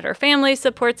saying that her family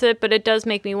supports it, but it does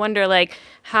make me wonder like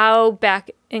how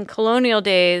back in colonial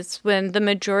days when the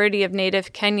majority of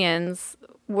native Kenyans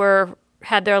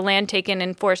had their land taken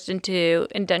and forced into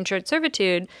indentured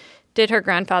servitude, did her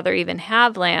grandfather even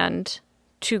have land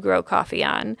to grow coffee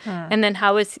on? And then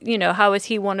how is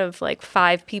he one of like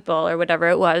 5 people or whatever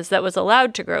it was that was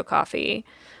allowed to grow coffee,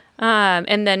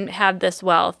 and then have this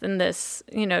wealth and this,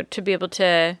 you know, to be able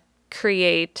to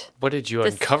create. What did you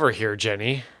uncover here,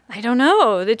 Jenny? I don't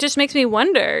know. It just makes me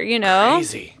wonder, you know?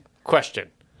 Crazy. Question.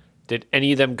 Did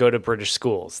any of them go to British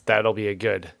schools? That'll be a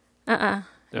good...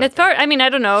 As far, I mean, I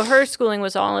don't know. Her schooling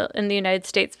was all in the United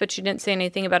States, but she didn't say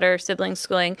anything about her siblings'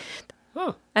 schooling.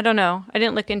 Oh. I don't know. I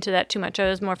didn't look into that too much. I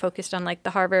was more focused on like the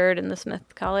Harvard and the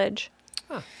Smith College.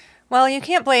 Well, you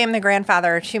can't blame the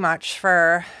grandfather too much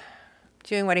for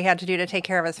doing what he had to do to take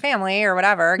care of his family or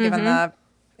whatever, given the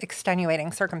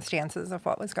extenuating circumstances of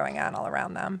what was going on all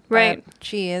around them. Right. But,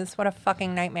 geez, what a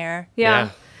fucking nightmare.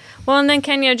 Yeah. Well, and then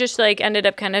Kenya just like ended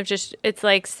up kind of just, it's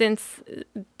like since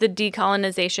the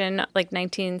decolonization, like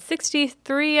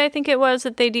 1963, I think it was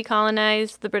that they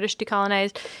decolonized, the British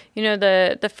decolonized, you know,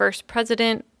 the first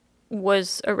president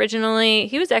was originally,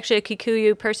 he was actually a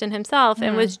Kikuyu person himself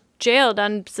and was jailed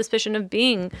on suspicion of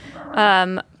being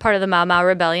part of the Mau Mau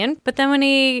Rebellion. But then when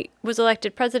he was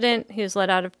elected president, he was let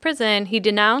out of prison. He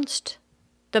denounced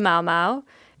the Mau Mau.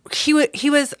 He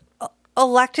was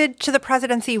elected to the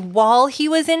presidency while he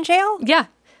was in jail? Yeah.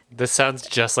 This sounds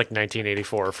just like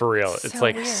 1984, for real. It's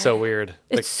like weird. so weird.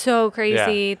 It's so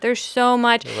crazy. Yeah. There's so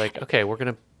much. They're like, okay, we're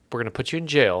gonna put you in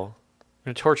jail, we're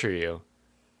gonna torture you,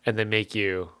 and then make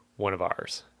you one of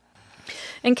ours.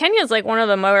 And Kenya is like one of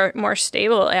the more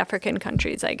stable African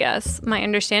countries, I guess. My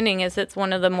understanding is it's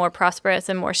one of the more prosperous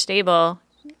and more stable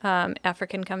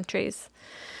African countries.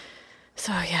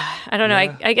 So yeah, I don't know.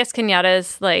 I guess Kenyatta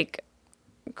is like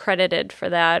credited for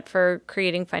that, for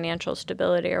creating financial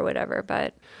stability or whatever,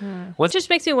 but it just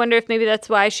makes me wonder if maybe that's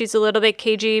why she's a little bit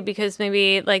cagey, because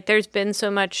maybe like there's been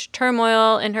so much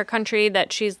turmoil in her country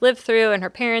that she's lived through and her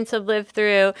parents have lived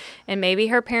through, and maybe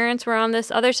her parents were on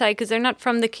this other side because they're not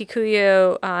from the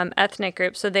Kikuyu ethnic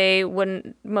group, so they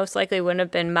most likely wouldn't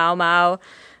have been Mau Mau.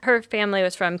 Her family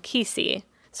was from Kisi,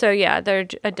 so yeah, they're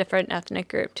a different ethnic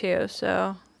group too,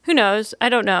 so who knows? I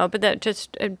don't know, but that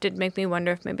just it did make me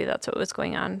wonder if maybe that's what was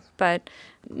going on. But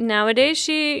nowadays,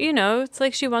 she, you know, it's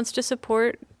like she wants to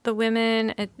support the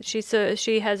women. She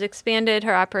has expanded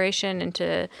her operation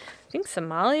into, I think,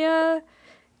 Somalia,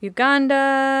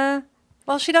 Uganda.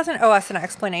 Well, she doesn't owe us an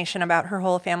explanation about her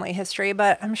whole family history,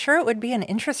 but I'm sure it would be an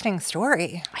interesting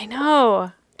story. I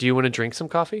know. Do you want to drink some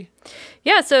coffee?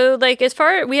 Yeah, so like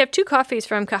we have 2 coffees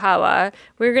from Kawaha.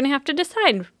 We're going to have to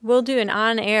decide. We'll do an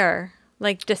on-air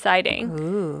like deciding.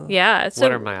 Ooh. Yeah. So,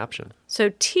 what are my options?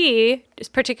 So tea,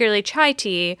 particularly chai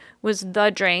tea, was the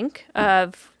drink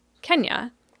of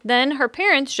Kenya. Then her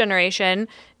parents' generation,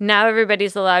 now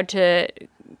everybody's allowed to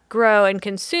grow and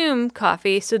consume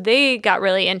coffee, so they got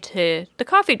really into the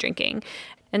coffee drinking.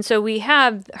 And so we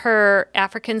have her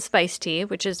African spice tea,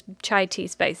 which is chai tea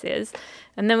spices.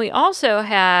 And then we also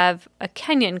have a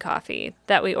Kenyan coffee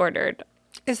that we ordered.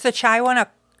 Is the chai one a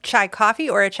chai coffee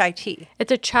or a chai tea?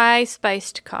 It's a chai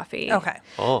spiced coffee. Okay.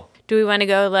 Oh. Do we want to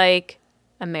go like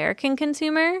American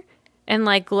consumer and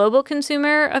like global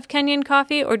consumer of Kenyan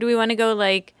coffee, or do we want to go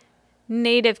like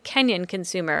native Kenyan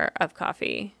consumer of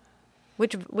coffee?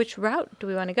 Which route do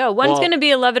we want to go? One's going to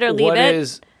be a love it or leave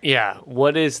it.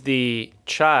 What is the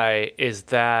chai? Is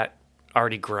that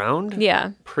already ground?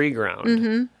 Yeah. Pre-ground.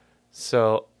 Mm-hmm.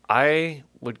 So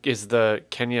is the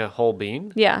Kenya whole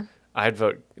bean? Yeah. I'd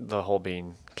vote the whole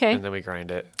bean. Okay. And then we grind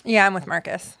it. Yeah, I'm with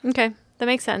Marcus. Okay. That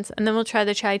makes sense. And then we'll try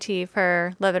the chai tea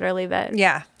for love it or leave it.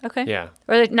 Yeah. Okay. Yeah.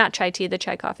 Or not chai tea, the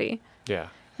chai coffee. Yeah.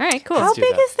 All right, cool. How do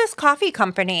big that. is this coffee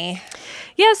company?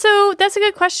 Yeah, so that's a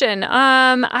good question.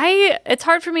 It's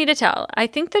hard for me to tell. I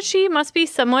think that she must be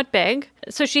somewhat big.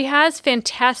 So she has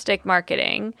fantastic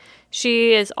marketing.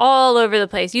 She is all over the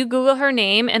place. You Google her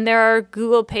name, and there are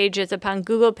Google pages upon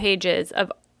Google pages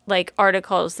of like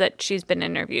articles that she's been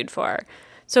interviewed for.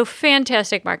 So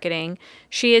fantastic marketing.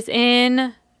 She is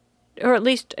in, or at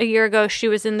least a year ago, she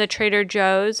was in the Trader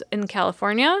Joe's in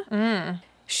California.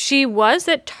 She was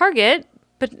at Target,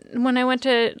 but when I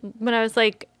was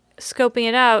like scoping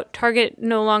it out, Target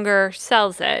no longer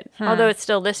sells it. Although it's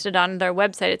still listed on their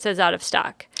website, it says out of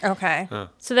stock. Okay.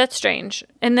 So that's strange.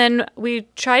 And then we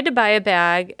tried to buy a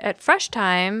bag at Fresh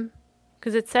Time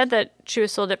because it said that she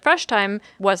was sold at Fresh Time,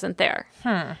 wasn't there.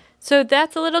 So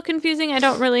that's a little confusing. I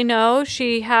don't really know.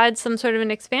 She had some sort of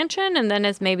an expansion and then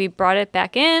has maybe brought it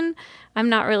back in. I'm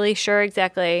not really sure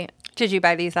exactly. Did you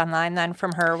buy these online then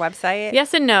from her website?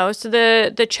 Yes and no. So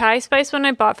the chai spice one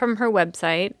I bought from her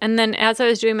website. And then as I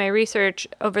was doing my research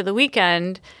over the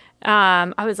weekend,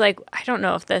 I was like, I don't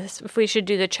know if we should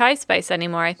do the chai spice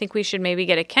anymore. I think we should maybe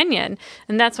get a Kenyan.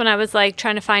 And that's when I was like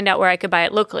trying to find out where I could buy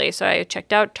it locally. So I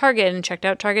checked out Target and checked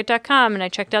out Target.com and I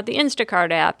checked out the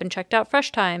Instacart app and checked out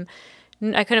Fresh Time.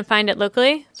 And I couldn't find it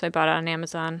locally, so I bought it on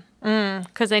Amazon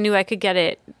because I knew I could get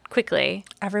it quickly.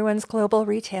 Everyone's global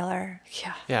retailer.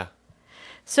 Yeah. Yeah.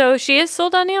 So she is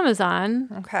sold on Amazon.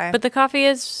 Okay. But the coffee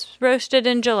is roasted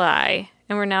in July,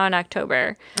 and we're now in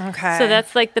October. Okay. So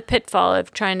that's like the pitfall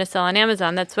of trying to sell on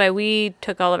Amazon. That's why we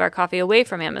took all of our coffee away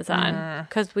from Amazon,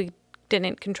 because we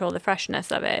didn't control the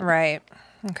freshness of it. Right.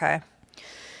 Okay.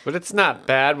 But it's not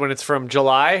bad when it's from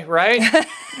July, right?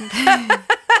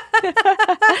 Well,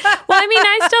 I mean,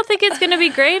 I still think it's going to be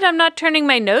great. I'm not turning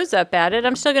my nose up at it.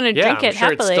 I'm still going to Yeah, drink I'm it sure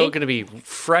happily. it's still going to be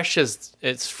fresh as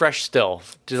it's fresh still.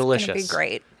 Delicious. It'd be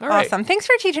great. All right. Awesome. Thanks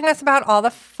for teaching us about all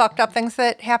the fucked up things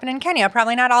that happen in Kenya.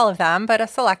 Probably not all of them, but a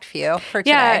select few for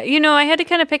Yeah, today. you know, I had to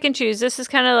kind of pick and choose. This is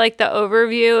kind of like the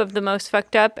overview of the most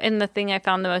fucked up and the thing I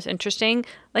found the most interesting.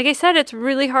 Like I said, it's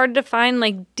really hard to find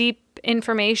like deep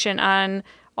information on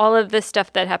all of this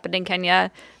stuff that happened in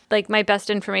Kenya. Like my best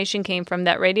information came from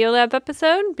that Radiolab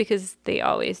episode because they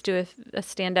always do a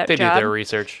standout They job. do their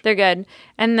research. They're good.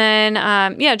 And then,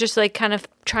 just like kind of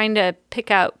trying to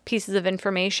pick out pieces of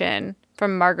information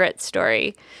from Margaret's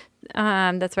story.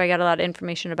 That's where I got a lot of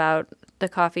information about the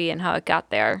coffee and how it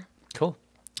got there. Cool.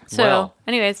 So, Well,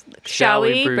 anyways, shall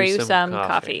we brew some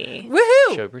coffee?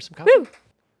 Woohoo! Shall we brew some coffee? Woo!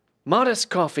 Modest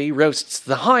Coffee roasts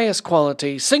the highest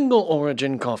quality single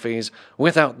origin coffees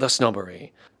without the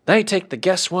snobbery. They take the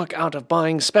guesswork out of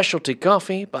buying specialty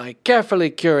coffee by carefully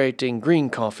curating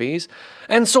green coffees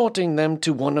and sorting them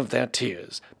to one of their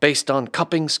tiers based on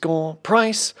cupping score,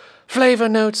 price, flavor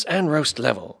notes, and roast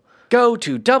level. Go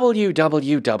to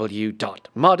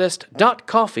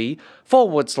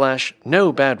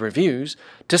www.modest.coffee/no bad reviews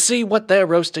to see what they're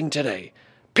roasting today.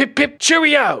 Pip pip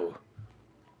cheerio!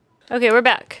 Okay, we're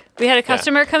back. We had a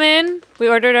customer come in. We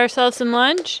ordered ourselves some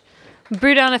lunch.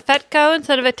 Brewed on a Fetco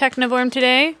instead of a Technivorm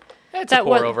today. It's a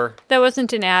pour over. That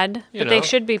wasn't an ad, You but they know.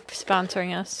 should be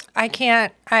sponsoring us. I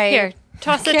can't. Here,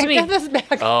 toss it to can't me. get this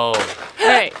back. Oh, All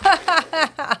right,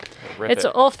 rip it's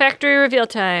it. olfactory reveal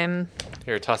time.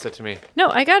 Here, toss it to me. No,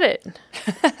 I got it.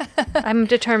 I'm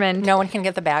determined. No one can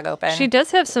get the bag open. She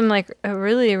does have some like a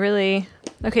really, really.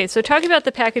 Okay, so talking about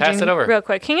the packaging Pass it over. real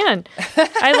quick. Hang on.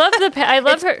 I love I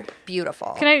love her.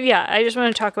 Beautiful. Can I? Yeah, I just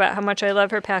want to talk about how much I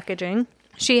love her packaging.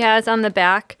 She has on the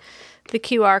back the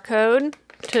QR code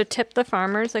to tip the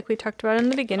farmers, like we talked about in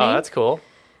the beginning. Oh, that's cool.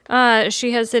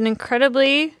 She has an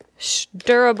incredibly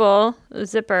durable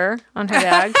zipper on her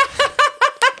bag.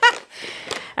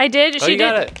 I did. Oh, you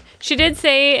got it. She did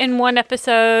say in one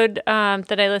episode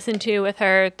that I listened to with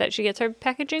her that she gets her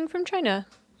packaging from China.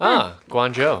 Ah,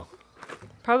 Guangzhou.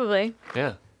 Probably.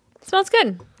 Yeah. Smells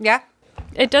good. Yeah.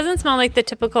 It doesn't smell like the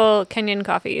typical Kenyan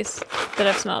coffees that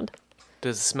I've smelled.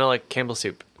 Does it smell like Campbell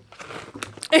soup?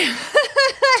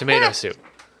 Tomato soup.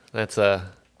 That's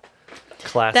a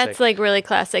classic. That's like really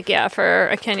classic, yeah, for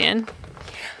a Kenyan.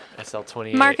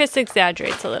 SL28. Marcus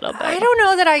exaggerates a little bit. I don't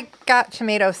know that I got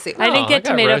tomato soup. I didn't get got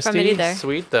tomato from it roasty, either.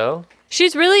 Sweet though.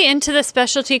 She's really into the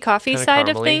specialty coffee Kinda side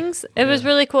of caramely. things. It was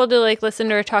really cool to like listen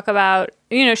to her talk about,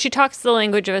 she talks the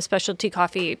language of a specialty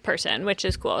coffee person, which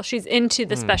is cool. She's into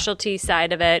the specialty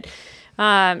side of it.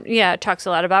 Talks a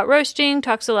lot about roasting,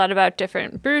 talks a lot about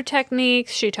different brew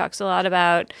techniques. She talks a lot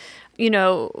about,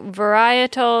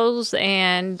 varietals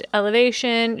and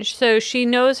elevation. So she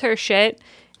knows her shit,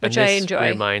 which And I this enjoy.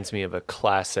 reminds me of a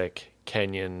classic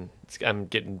Kenyan. I'm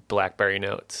getting blackberry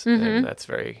notes, Mm-hmm. and that's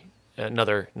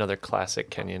another classic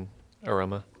Kenyan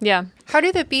aroma. Yeah. How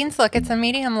do the beans look? It's a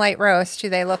medium light roast. Do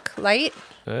they look light?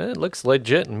 It looks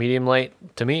legit and medium light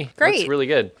to me. Great. Looks really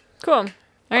good. Cool.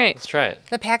 All right. Let's try it.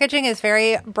 The packaging is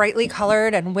very brightly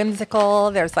colored and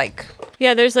whimsical. There's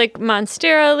Yeah, there's like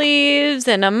monstera leaves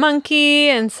and a monkey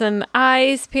and some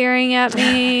eyes peering at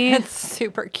me. it's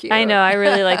super cute. I know. I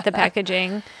really like the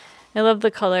packaging. I love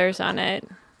the colors on it.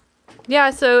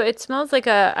 Yeah, so it smells like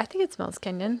I think it smells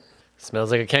Kenyan.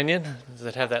 Smells like a Kenyan. Does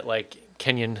it have that like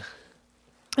Kenyan?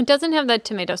 It doesn't have that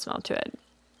tomato smell to it.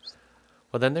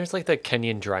 Well, then there's like the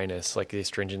Kenyan dryness, like the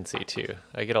astringency too.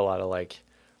 I get a lot of like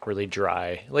really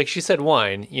dry, like she said,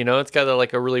 wine. It's got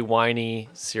like a really winey,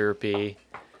 syrupy.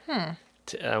 I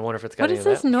wonder if it's got. What any is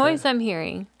of this that. noise I'm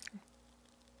hearing?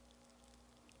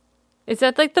 Is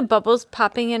that like the bubbles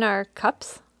popping in our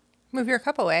cups? Move your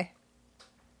cup away.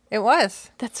 It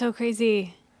was. That's so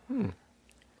crazy.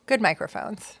 Good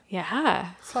microphones. Yeah.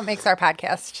 That's what makes our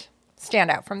podcast stand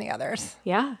out from the others.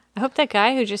 Yeah. I hope that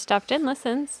guy who just stopped in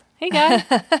listens. Hey, guy.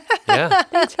 Yeah,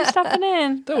 Thanks for stopping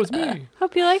in. that was me.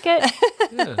 Hope you like it.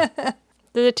 Yeah.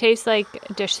 Does it taste like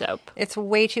dish soap? It's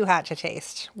way too hot to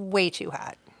taste. Way too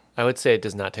hot. I would say it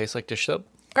does not taste like dish soap.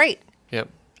 Great. Yep.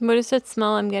 What is that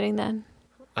smell I'm getting then?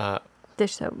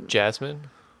 Dish soap. Jasmine.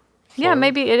 Yeah, Floral?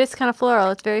 maybe it is kind of floral.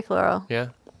 It's very floral. Yeah.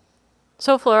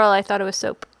 So floral, I thought it was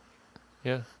soap.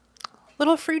 Yeah.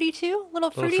 Little fruity too? Little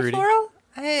fruity fruity. floral?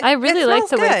 I really like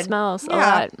the way it smells a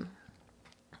lot. It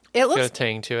It's got a looks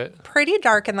tang to it. pretty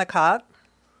dark in the cup.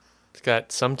 It's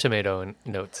got some tomato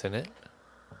notes in it.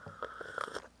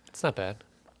 It's not bad.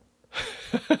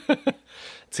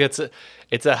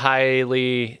 It's a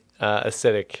highly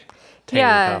acidic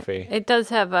tangy coffee. It does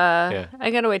have a.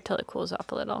 I gotta wait till it cools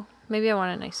off a little. Maybe I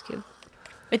want an ice cube.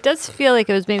 It does feel like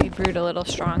it was maybe brewed a little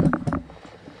strong.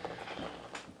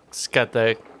 It's got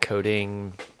the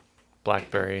coating,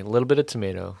 blackberry, a little bit of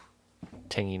tomato,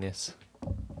 tanginess.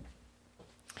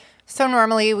 So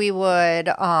normally we would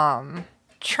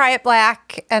try it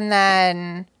black and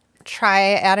then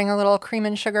try adding a little cream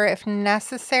and sugar if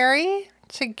necessary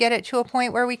to get it to a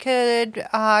point where we could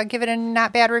give it a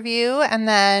not bad review. And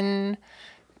then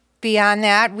beyond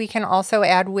that, we can also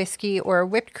add whiskey or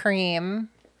whipped cream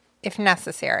if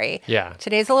necessary. Yeah.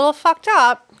 Today's a little fucked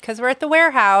up because we're at the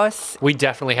warehouse. We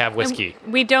definitely have whiskey.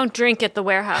 We don't drink at the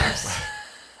warehouse.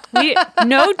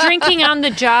 No drinking on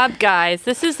the job, guys.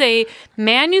 This is a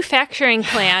manufacturing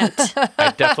plant.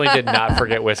 I definitely did not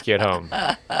forget whiskey at home.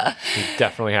 We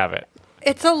definitely have it.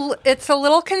 It's a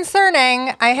little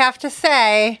concerning, I have to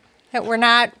say, that we're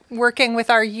not working with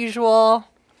our usual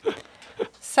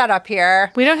setup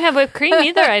here. We don't have whipped cream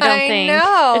either, I don't I think.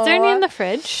 know. Is there any in the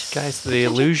fridge? Guys, the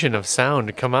illusion of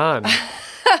sound. Come on.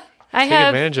 Take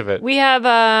advantage of it. We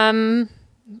have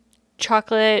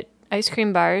chocolate ice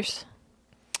cream bars.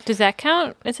 Does that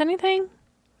count as anything?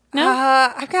 No?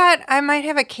 I might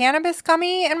have a cannabis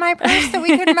gummy in my purse that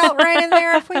we could melt right in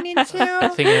there if we need I to.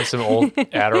 think we have some old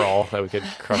Adderall that we could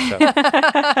crush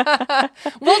up.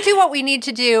 We'll do what we need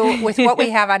to do with what we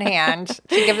have on hand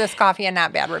to give this coffee a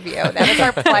not bad review. That is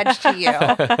our pledge to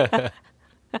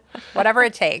you. Whatever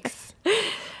it takes.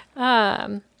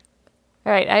 All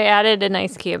right, I added an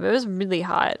ice cube. It was really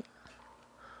hot.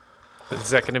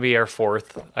 Is that going to be our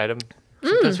fourth item?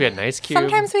 Sometimes we had an ice cube.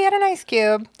 Sometimes we had an ice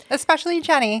cube, especially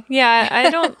Jenny. Yeah, I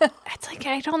don't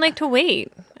like to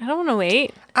wait. I don't want to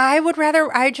wait.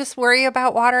 I just worry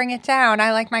about watering it down.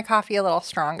 I like my coffee a little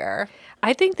stronger.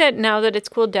 I think that now that it's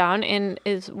cooled down and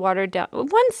is watered down,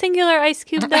 one singular ice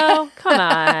cube though, come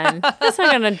on, that's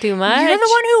not gonna do much. You're the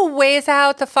one who weighs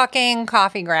out the fucking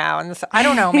coffee grounds. I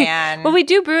don't know, man. Well, we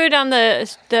do brew it on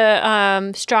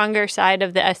the stronger side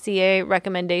of the SCA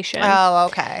recommendation. Oh,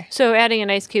 okay. So adding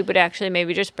an ice cube would actually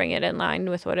maybe just bring it in line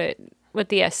with what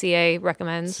the SCA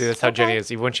recommends. See, that's how Jenny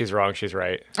is. Even when she's wrong, she's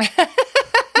right.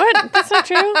 What? That's not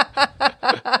true.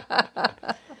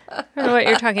 I don't know what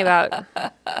you're talking about.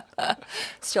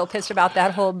 Still pissed about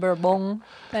that whole bourbon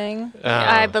thing.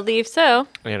 I believe so.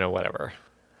 Whatever.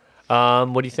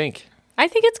 What do you think? I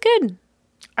think it's good.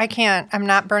 I'm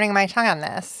not burning my tongue on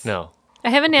this. No. I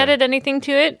haven't added anything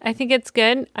to it. I think it's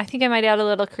good. I think I might add a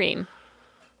little cream.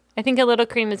 I think a little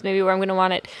cream is maybe where I'm going to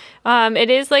want it. It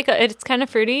is it's kind of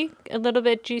fruity, a little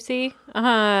bit juicy.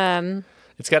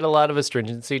 It's got a lot of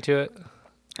astringency to it.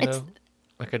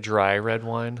 Like a dry red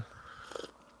wine.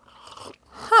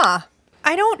 Huh.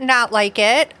 I don't not like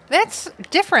it. That's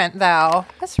different, though.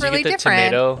 That's Do really you get the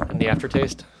different. tomato in the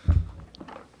aftertaste?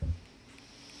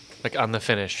 Like on the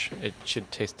finish, it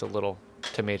should taste a little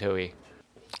tomatoey.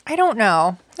 I don't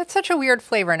know. That's such a weird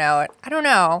flavor note. I don't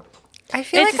know. I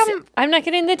feel like I'm not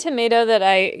getting the tomato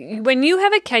when you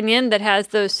have a Kenyan that has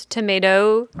those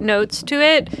tomato notes to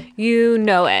it, you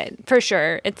know it for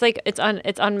sure. It's like it's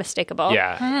unmistakable.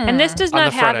 Yeah. And this does On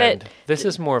not the front have end. it. This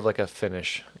is more of like a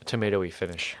finish, a tomatoey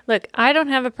finish. Look, I don't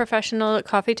have a professional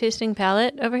coffee tasting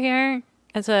palate over here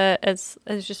as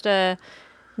just a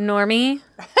normie.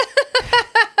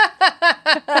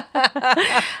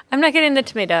 I'm not getting the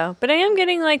tomato, but I am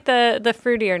getting like the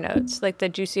fruitier notes, like the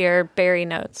juicier berry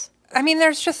notes. I mean,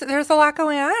 there's a lot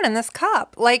going on in this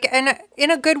cup, like in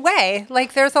a good way.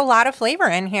 Like there's a lot of flavor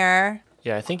in here.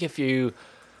 Yeah, I think if you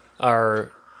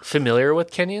are familiar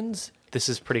with Kenyans, this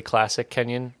is pretty classic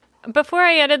Kenyan. Before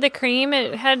I added the cream,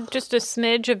 it had just a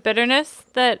smidge of bitterness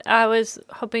that I was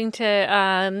hoping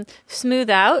to smooth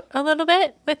out a little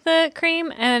bit with the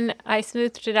cream, and I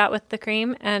smoothed it out with the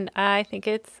cream, and I think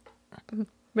it's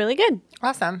really good.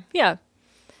 Awesome. Yeah.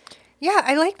 Yeah,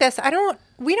 I like this.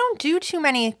 We don't do too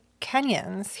many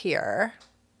Kenyans here.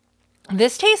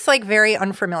 This tastes like very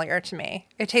unfamiliar to me.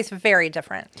 It tastes very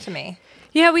different to me.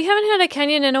 Yeah, we haven't had a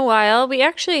Kenyan in a while. We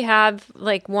actually have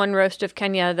like one roast of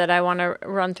Kenya that I want to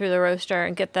run through the roaster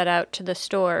and get that out to the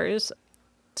stores.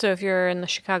 So if you're in the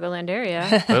Chicagoland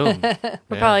area, Boom.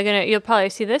 you'll probably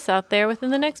see this out there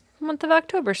within the next month of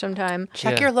October sometime.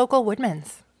 Check Yeah. your local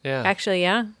Woodmans. Yeah. Actually,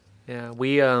 yeah. Yeah,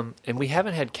 we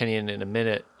haven't had Kenyan in a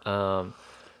minute.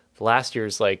 Last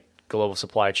year's global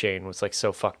supply chain was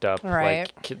so fucked up.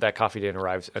 Right. That coffee didn't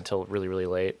arrive until really, really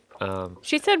late.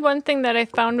 She said one thing that I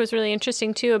found was really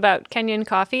interesting too about Kenyan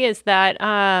coffee is that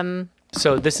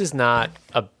So this is not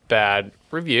a bad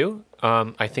review.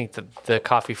 I think that the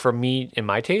coffee, for me, in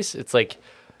my taste,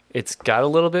 it's got a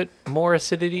little bit more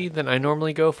acidity than I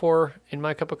normally go for in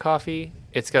my cup of coffee.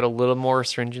 It's got a little more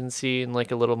astringency and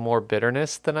like a little more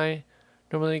bitterness than I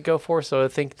normally go for. So I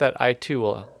think that I too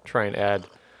will try and add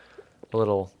a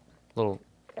little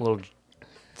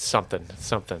something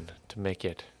to make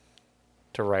it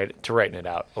to righten it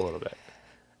out a little bit.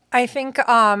 I think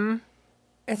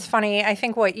it's funny. I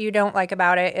think what you don't like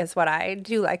about it is what I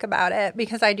do like about it,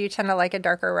 because I do tend to like a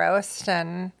darker roast.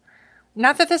 And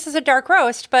not that this is a dark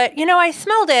roast, but, I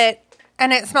smelled it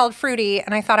and it smelled fruity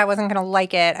and I thought I wasn't going to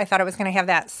like it. I thought it was going to have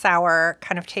that sour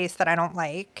kind of taste that I don't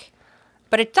like.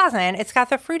 But it doesn't. It's got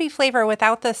the fruity flavor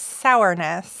without the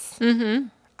sourness. Mm-hmm.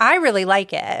 I really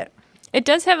like it. it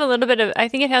does have a little bit of, I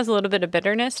think it has a little bit of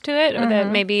bitterness to it, or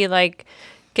that maybe like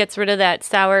gets rid of that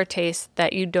sour taste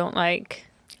that you don't like.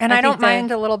 And I don't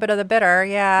mind a little bit of the bitter,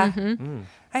 yeah.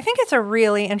 I think it's a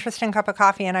really interesting cup of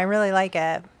coffee, and I really like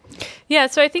it. Yeah,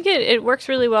 so I think it works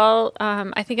really well.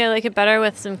 I think I like it better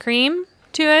with some cream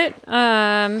to it.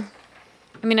 I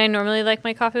mean, I normally like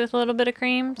my coffee with a little bit of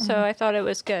cream, so I thought it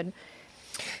was good.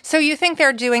 So you think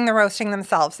they're doing the roasting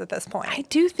themselves at this point? I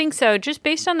do think so. Just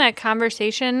based on that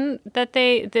conversation that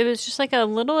there was just like a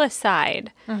little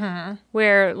aside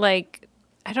where, like,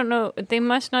 I don't know, they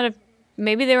must not have,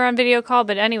 maybe they were on video call,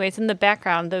 but anyways, in the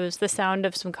background, there was the sound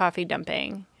of some coffee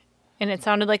dumping. And it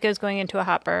sounded like it was going into a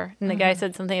hopper. And the guy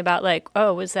said something about like,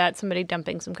 oh, was that somebody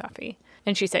dumping some coffee?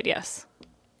 And she said yes.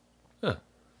 Huh.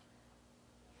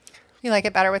 You like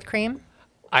it better with cream?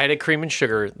 I added cream and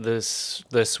sugar. The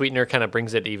sweetener kind of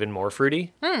brings it even more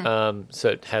fruity. So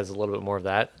it has a little bit more of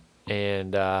that.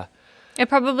 And it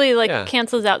probably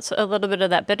cancels out a little bit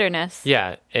of that bitterness.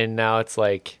 Yeah. And now it's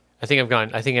like, I think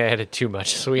I added too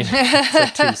much sweetener. It's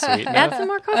like too sweet now. Add some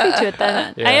more coffee to it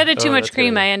then. Yeah. I added too much that's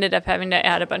cream. good. I ended up having to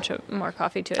add a bunch of more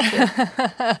coffee to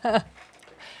it too.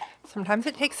 Sometimes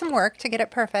it takes some work to get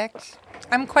it perfect.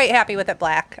 I'm quite happy with it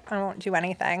black. I won't do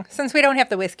anything. Since we don't have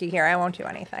the whiskey here, I won't do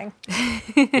anything.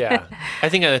 Yeah. I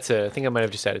think I might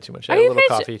have just added too much. Are Add a you little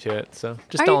guys- coffee to it. So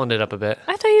just dulling it up a bit.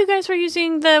 I thought you guys were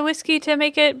using the whiskey to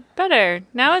make it better.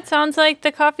 Now it sounds like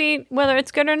the coffee, whether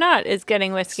it's good or not, is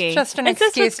getting whiskey. It's just an Is this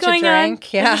excuse what's to going drink, on?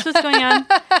 yeah. Is this what's going on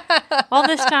all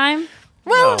this time?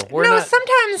 Well, No, we're no, not-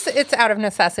 sometimes it's out of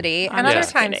necessity, and other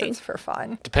just times kidding. it's for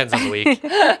fun. Depends on the week.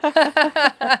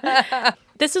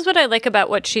 This is what I like about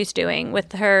what she's doing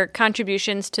with her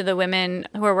contributions to the women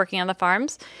who are working on the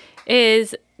farms,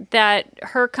 is that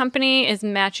her company is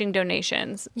matching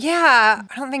donations. Yeah,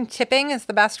 I don't think tipping is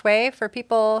the best way for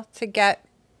people to get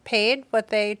paid what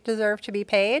they deserve to be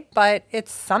paid, but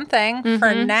it's something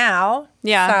for now.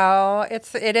 Yeah.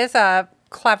 So it is a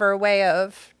clever way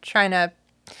of trying to,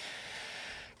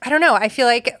 I don't know. I feel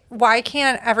like, why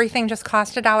can't everything just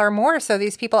cost $1 more so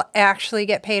these people actually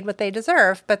get paid what they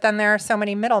deserve? But then there are so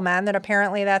many middlemen that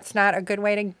apparently that's not a good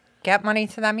way to get money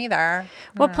to them either.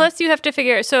 Well, plus you have to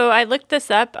figure, so I looked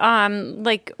this up,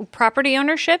 like property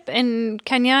ownership in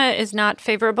Kenya is not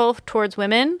favorable towards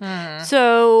women.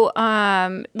 So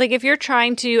like if you're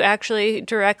trying to actually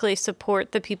directly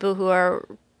support the people who are,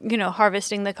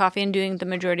 harvesting the coffee and doing the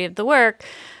majority of the work,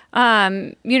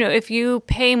 if you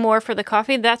pay more for the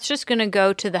coffee, that's just going to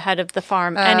go to the head of the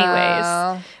farm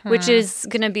anyways, which is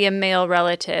going to be a male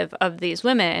relative of these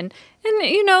women.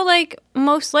 And, like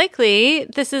most likely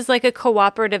this is like a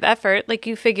cooperative effort. Like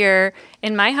you figure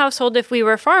in my household, if we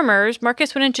were farmers,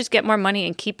 Marcus wouldn't just get more money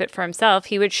and keep it for himself.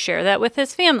 He would share that with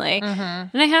his family. And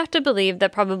I have to believe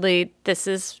that probably this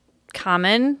is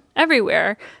common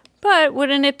everywhere. But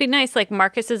wouldn't it be nice? Like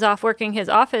Marcus is off working his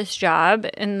office job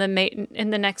in the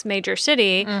next major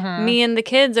city. Me and the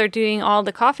kids are doing all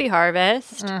the coffee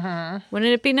harvest.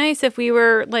 Wouldn't it be nice if we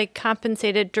were like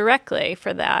compensated directly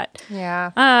for that?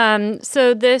 Yeah.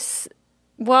 So this,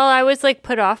 while I was like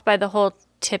put off by the whole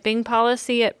tipping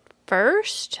policy at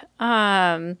first,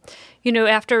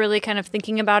 after really kind of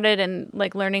thinking about it and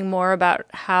like learning more about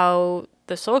how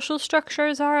the social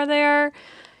structures are there,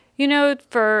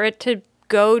 for it to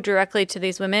go directly to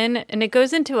these women, and it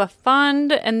goes into a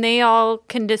fund and they all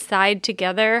can decide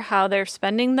together how they're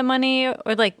spending the money,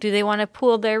 or like do they want to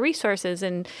pool their resources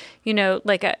and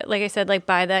like I said, like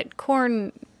buy that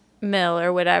corn mill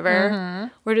or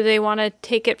whatever, or do they want to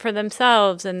take it for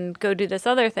themselves and go do this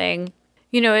other thing?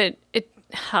 It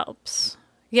helps.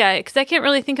 Yeah, because I can't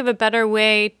really think of a better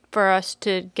way for us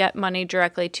to get money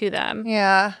directly to them.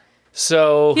 Yeah.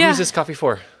 So Yeah. who's this coffee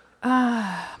for?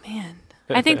 Man,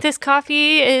 I think this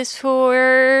coffee is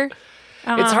for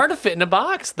It's hard to fit in a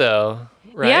box, though.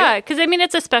 right? Yeah, because I mean,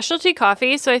 it's a specialty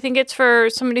coffee. So I think it's for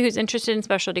somebody who's interested in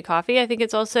specialty coffee. I think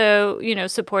it's also,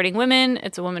 supporting women.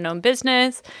 It's a woman-owned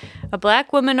business, a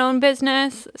Black woman-owned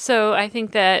business. So I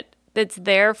think that it's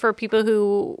there for people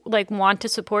who want to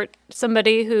support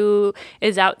somebody who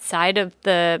is outside of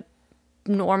the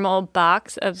normal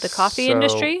box of the coffee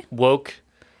industry. Woke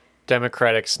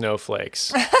Democratic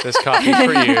snowflakes. This coffee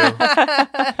for you.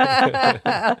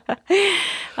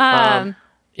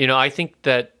 I think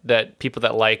that people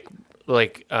that like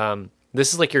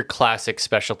this is like your classic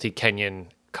specialty Kenyan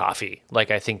coffee.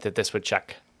 Like, I think that this would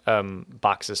check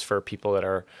boxes for people that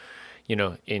are,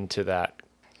 into that.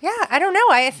 Yeah, I don't know.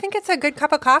 I think it's a good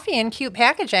cup of coffee and cute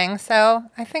packaging. So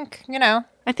I think, I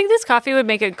think this coffee would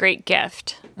make a great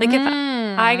gift. Like if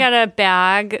I got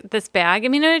this bag, I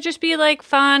mean, it would just be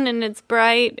fun and it's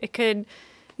bright. It could,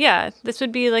 this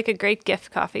would be a great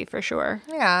gift coffee for sure.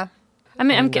 Yeah. I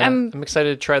mean, I'm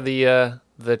excited to try the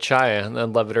chai and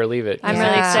then love it or leave it. I'm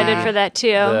really excited for that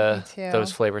too.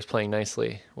 Those flavors playing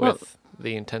nicely with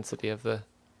the intensity of the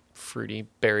fruity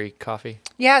berry coffee.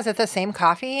 Yeah, is it the same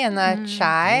coffee and the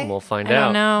chai? We'll find I out.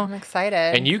 don't know. I'm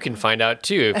excited. And you can find out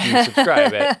too if you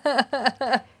subscribe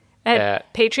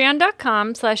at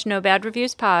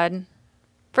patreon.com/nobadreviewspod.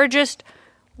 For just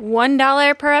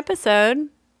 $1 per episode,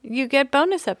 you get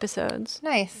bonus episodes.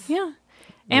 Nice. Yeah.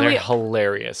 And they're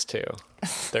hilarious too.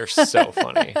 They're so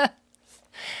funny.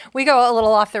 We go a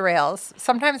little off the rails,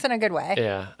 sometimes in a good way.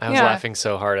 Yeah, I was laughing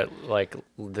so hard at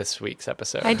this week's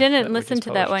episode. I didn't listen to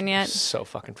that one yet. So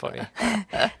fucking funny.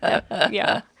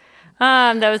 Yeah.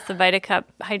 That was the VitaCup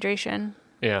hydration.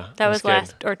 Yeah. That was good.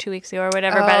 last or 2 weeks ago or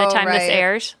whatever by the time this right.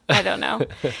 airs. I don't know.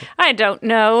 I don't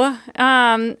know.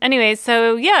 Anyway,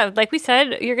 so like we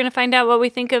said, you're going to find out what we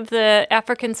think of the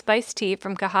African spice tea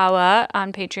from Kawaha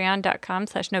on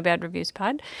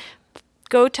patreon.com/nobadreviewspod.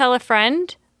 Go tell a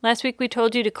friend. Last week we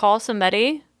told you to call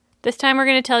somebody. This time we're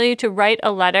going to tell you to write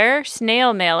a letter,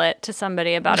 snail mail it to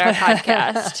somebody about our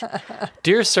podcast.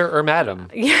 Dear Sir or Madam.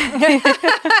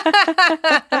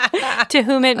 To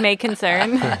whom it may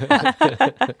concern.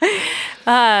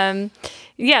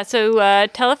 So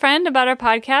tell a friend about our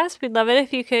podcast. We'd love it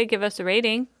if you could give us a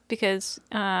rating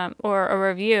or a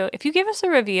review. If you give us a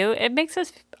review, it makes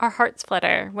our hearts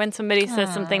flutter when somebody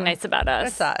says something nice about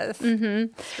us. It does.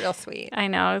 Mm-hmm. It's real sweet. I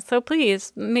know. So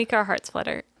please make our hearts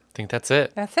flutter. I think that's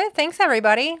it. That's it. Thanks,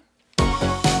 everybody.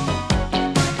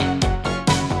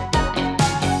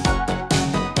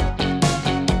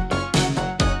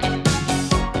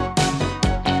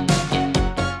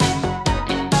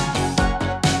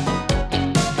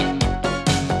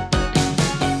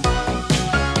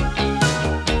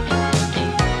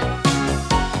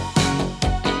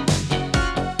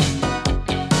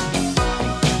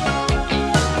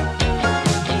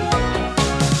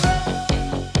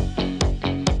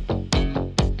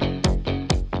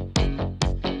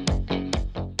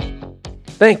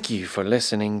 Thank you for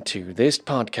listening to this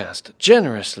podcast,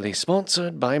 generously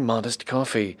sponsored by Modest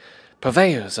Coffee,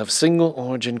 purveyors of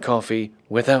single-origin coffee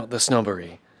without the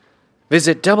snobbery.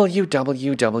 Visit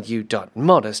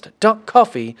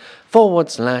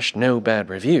www.modest.coffee/no bad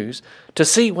reviews to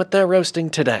see what they're roasting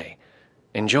today.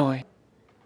 Enjoy.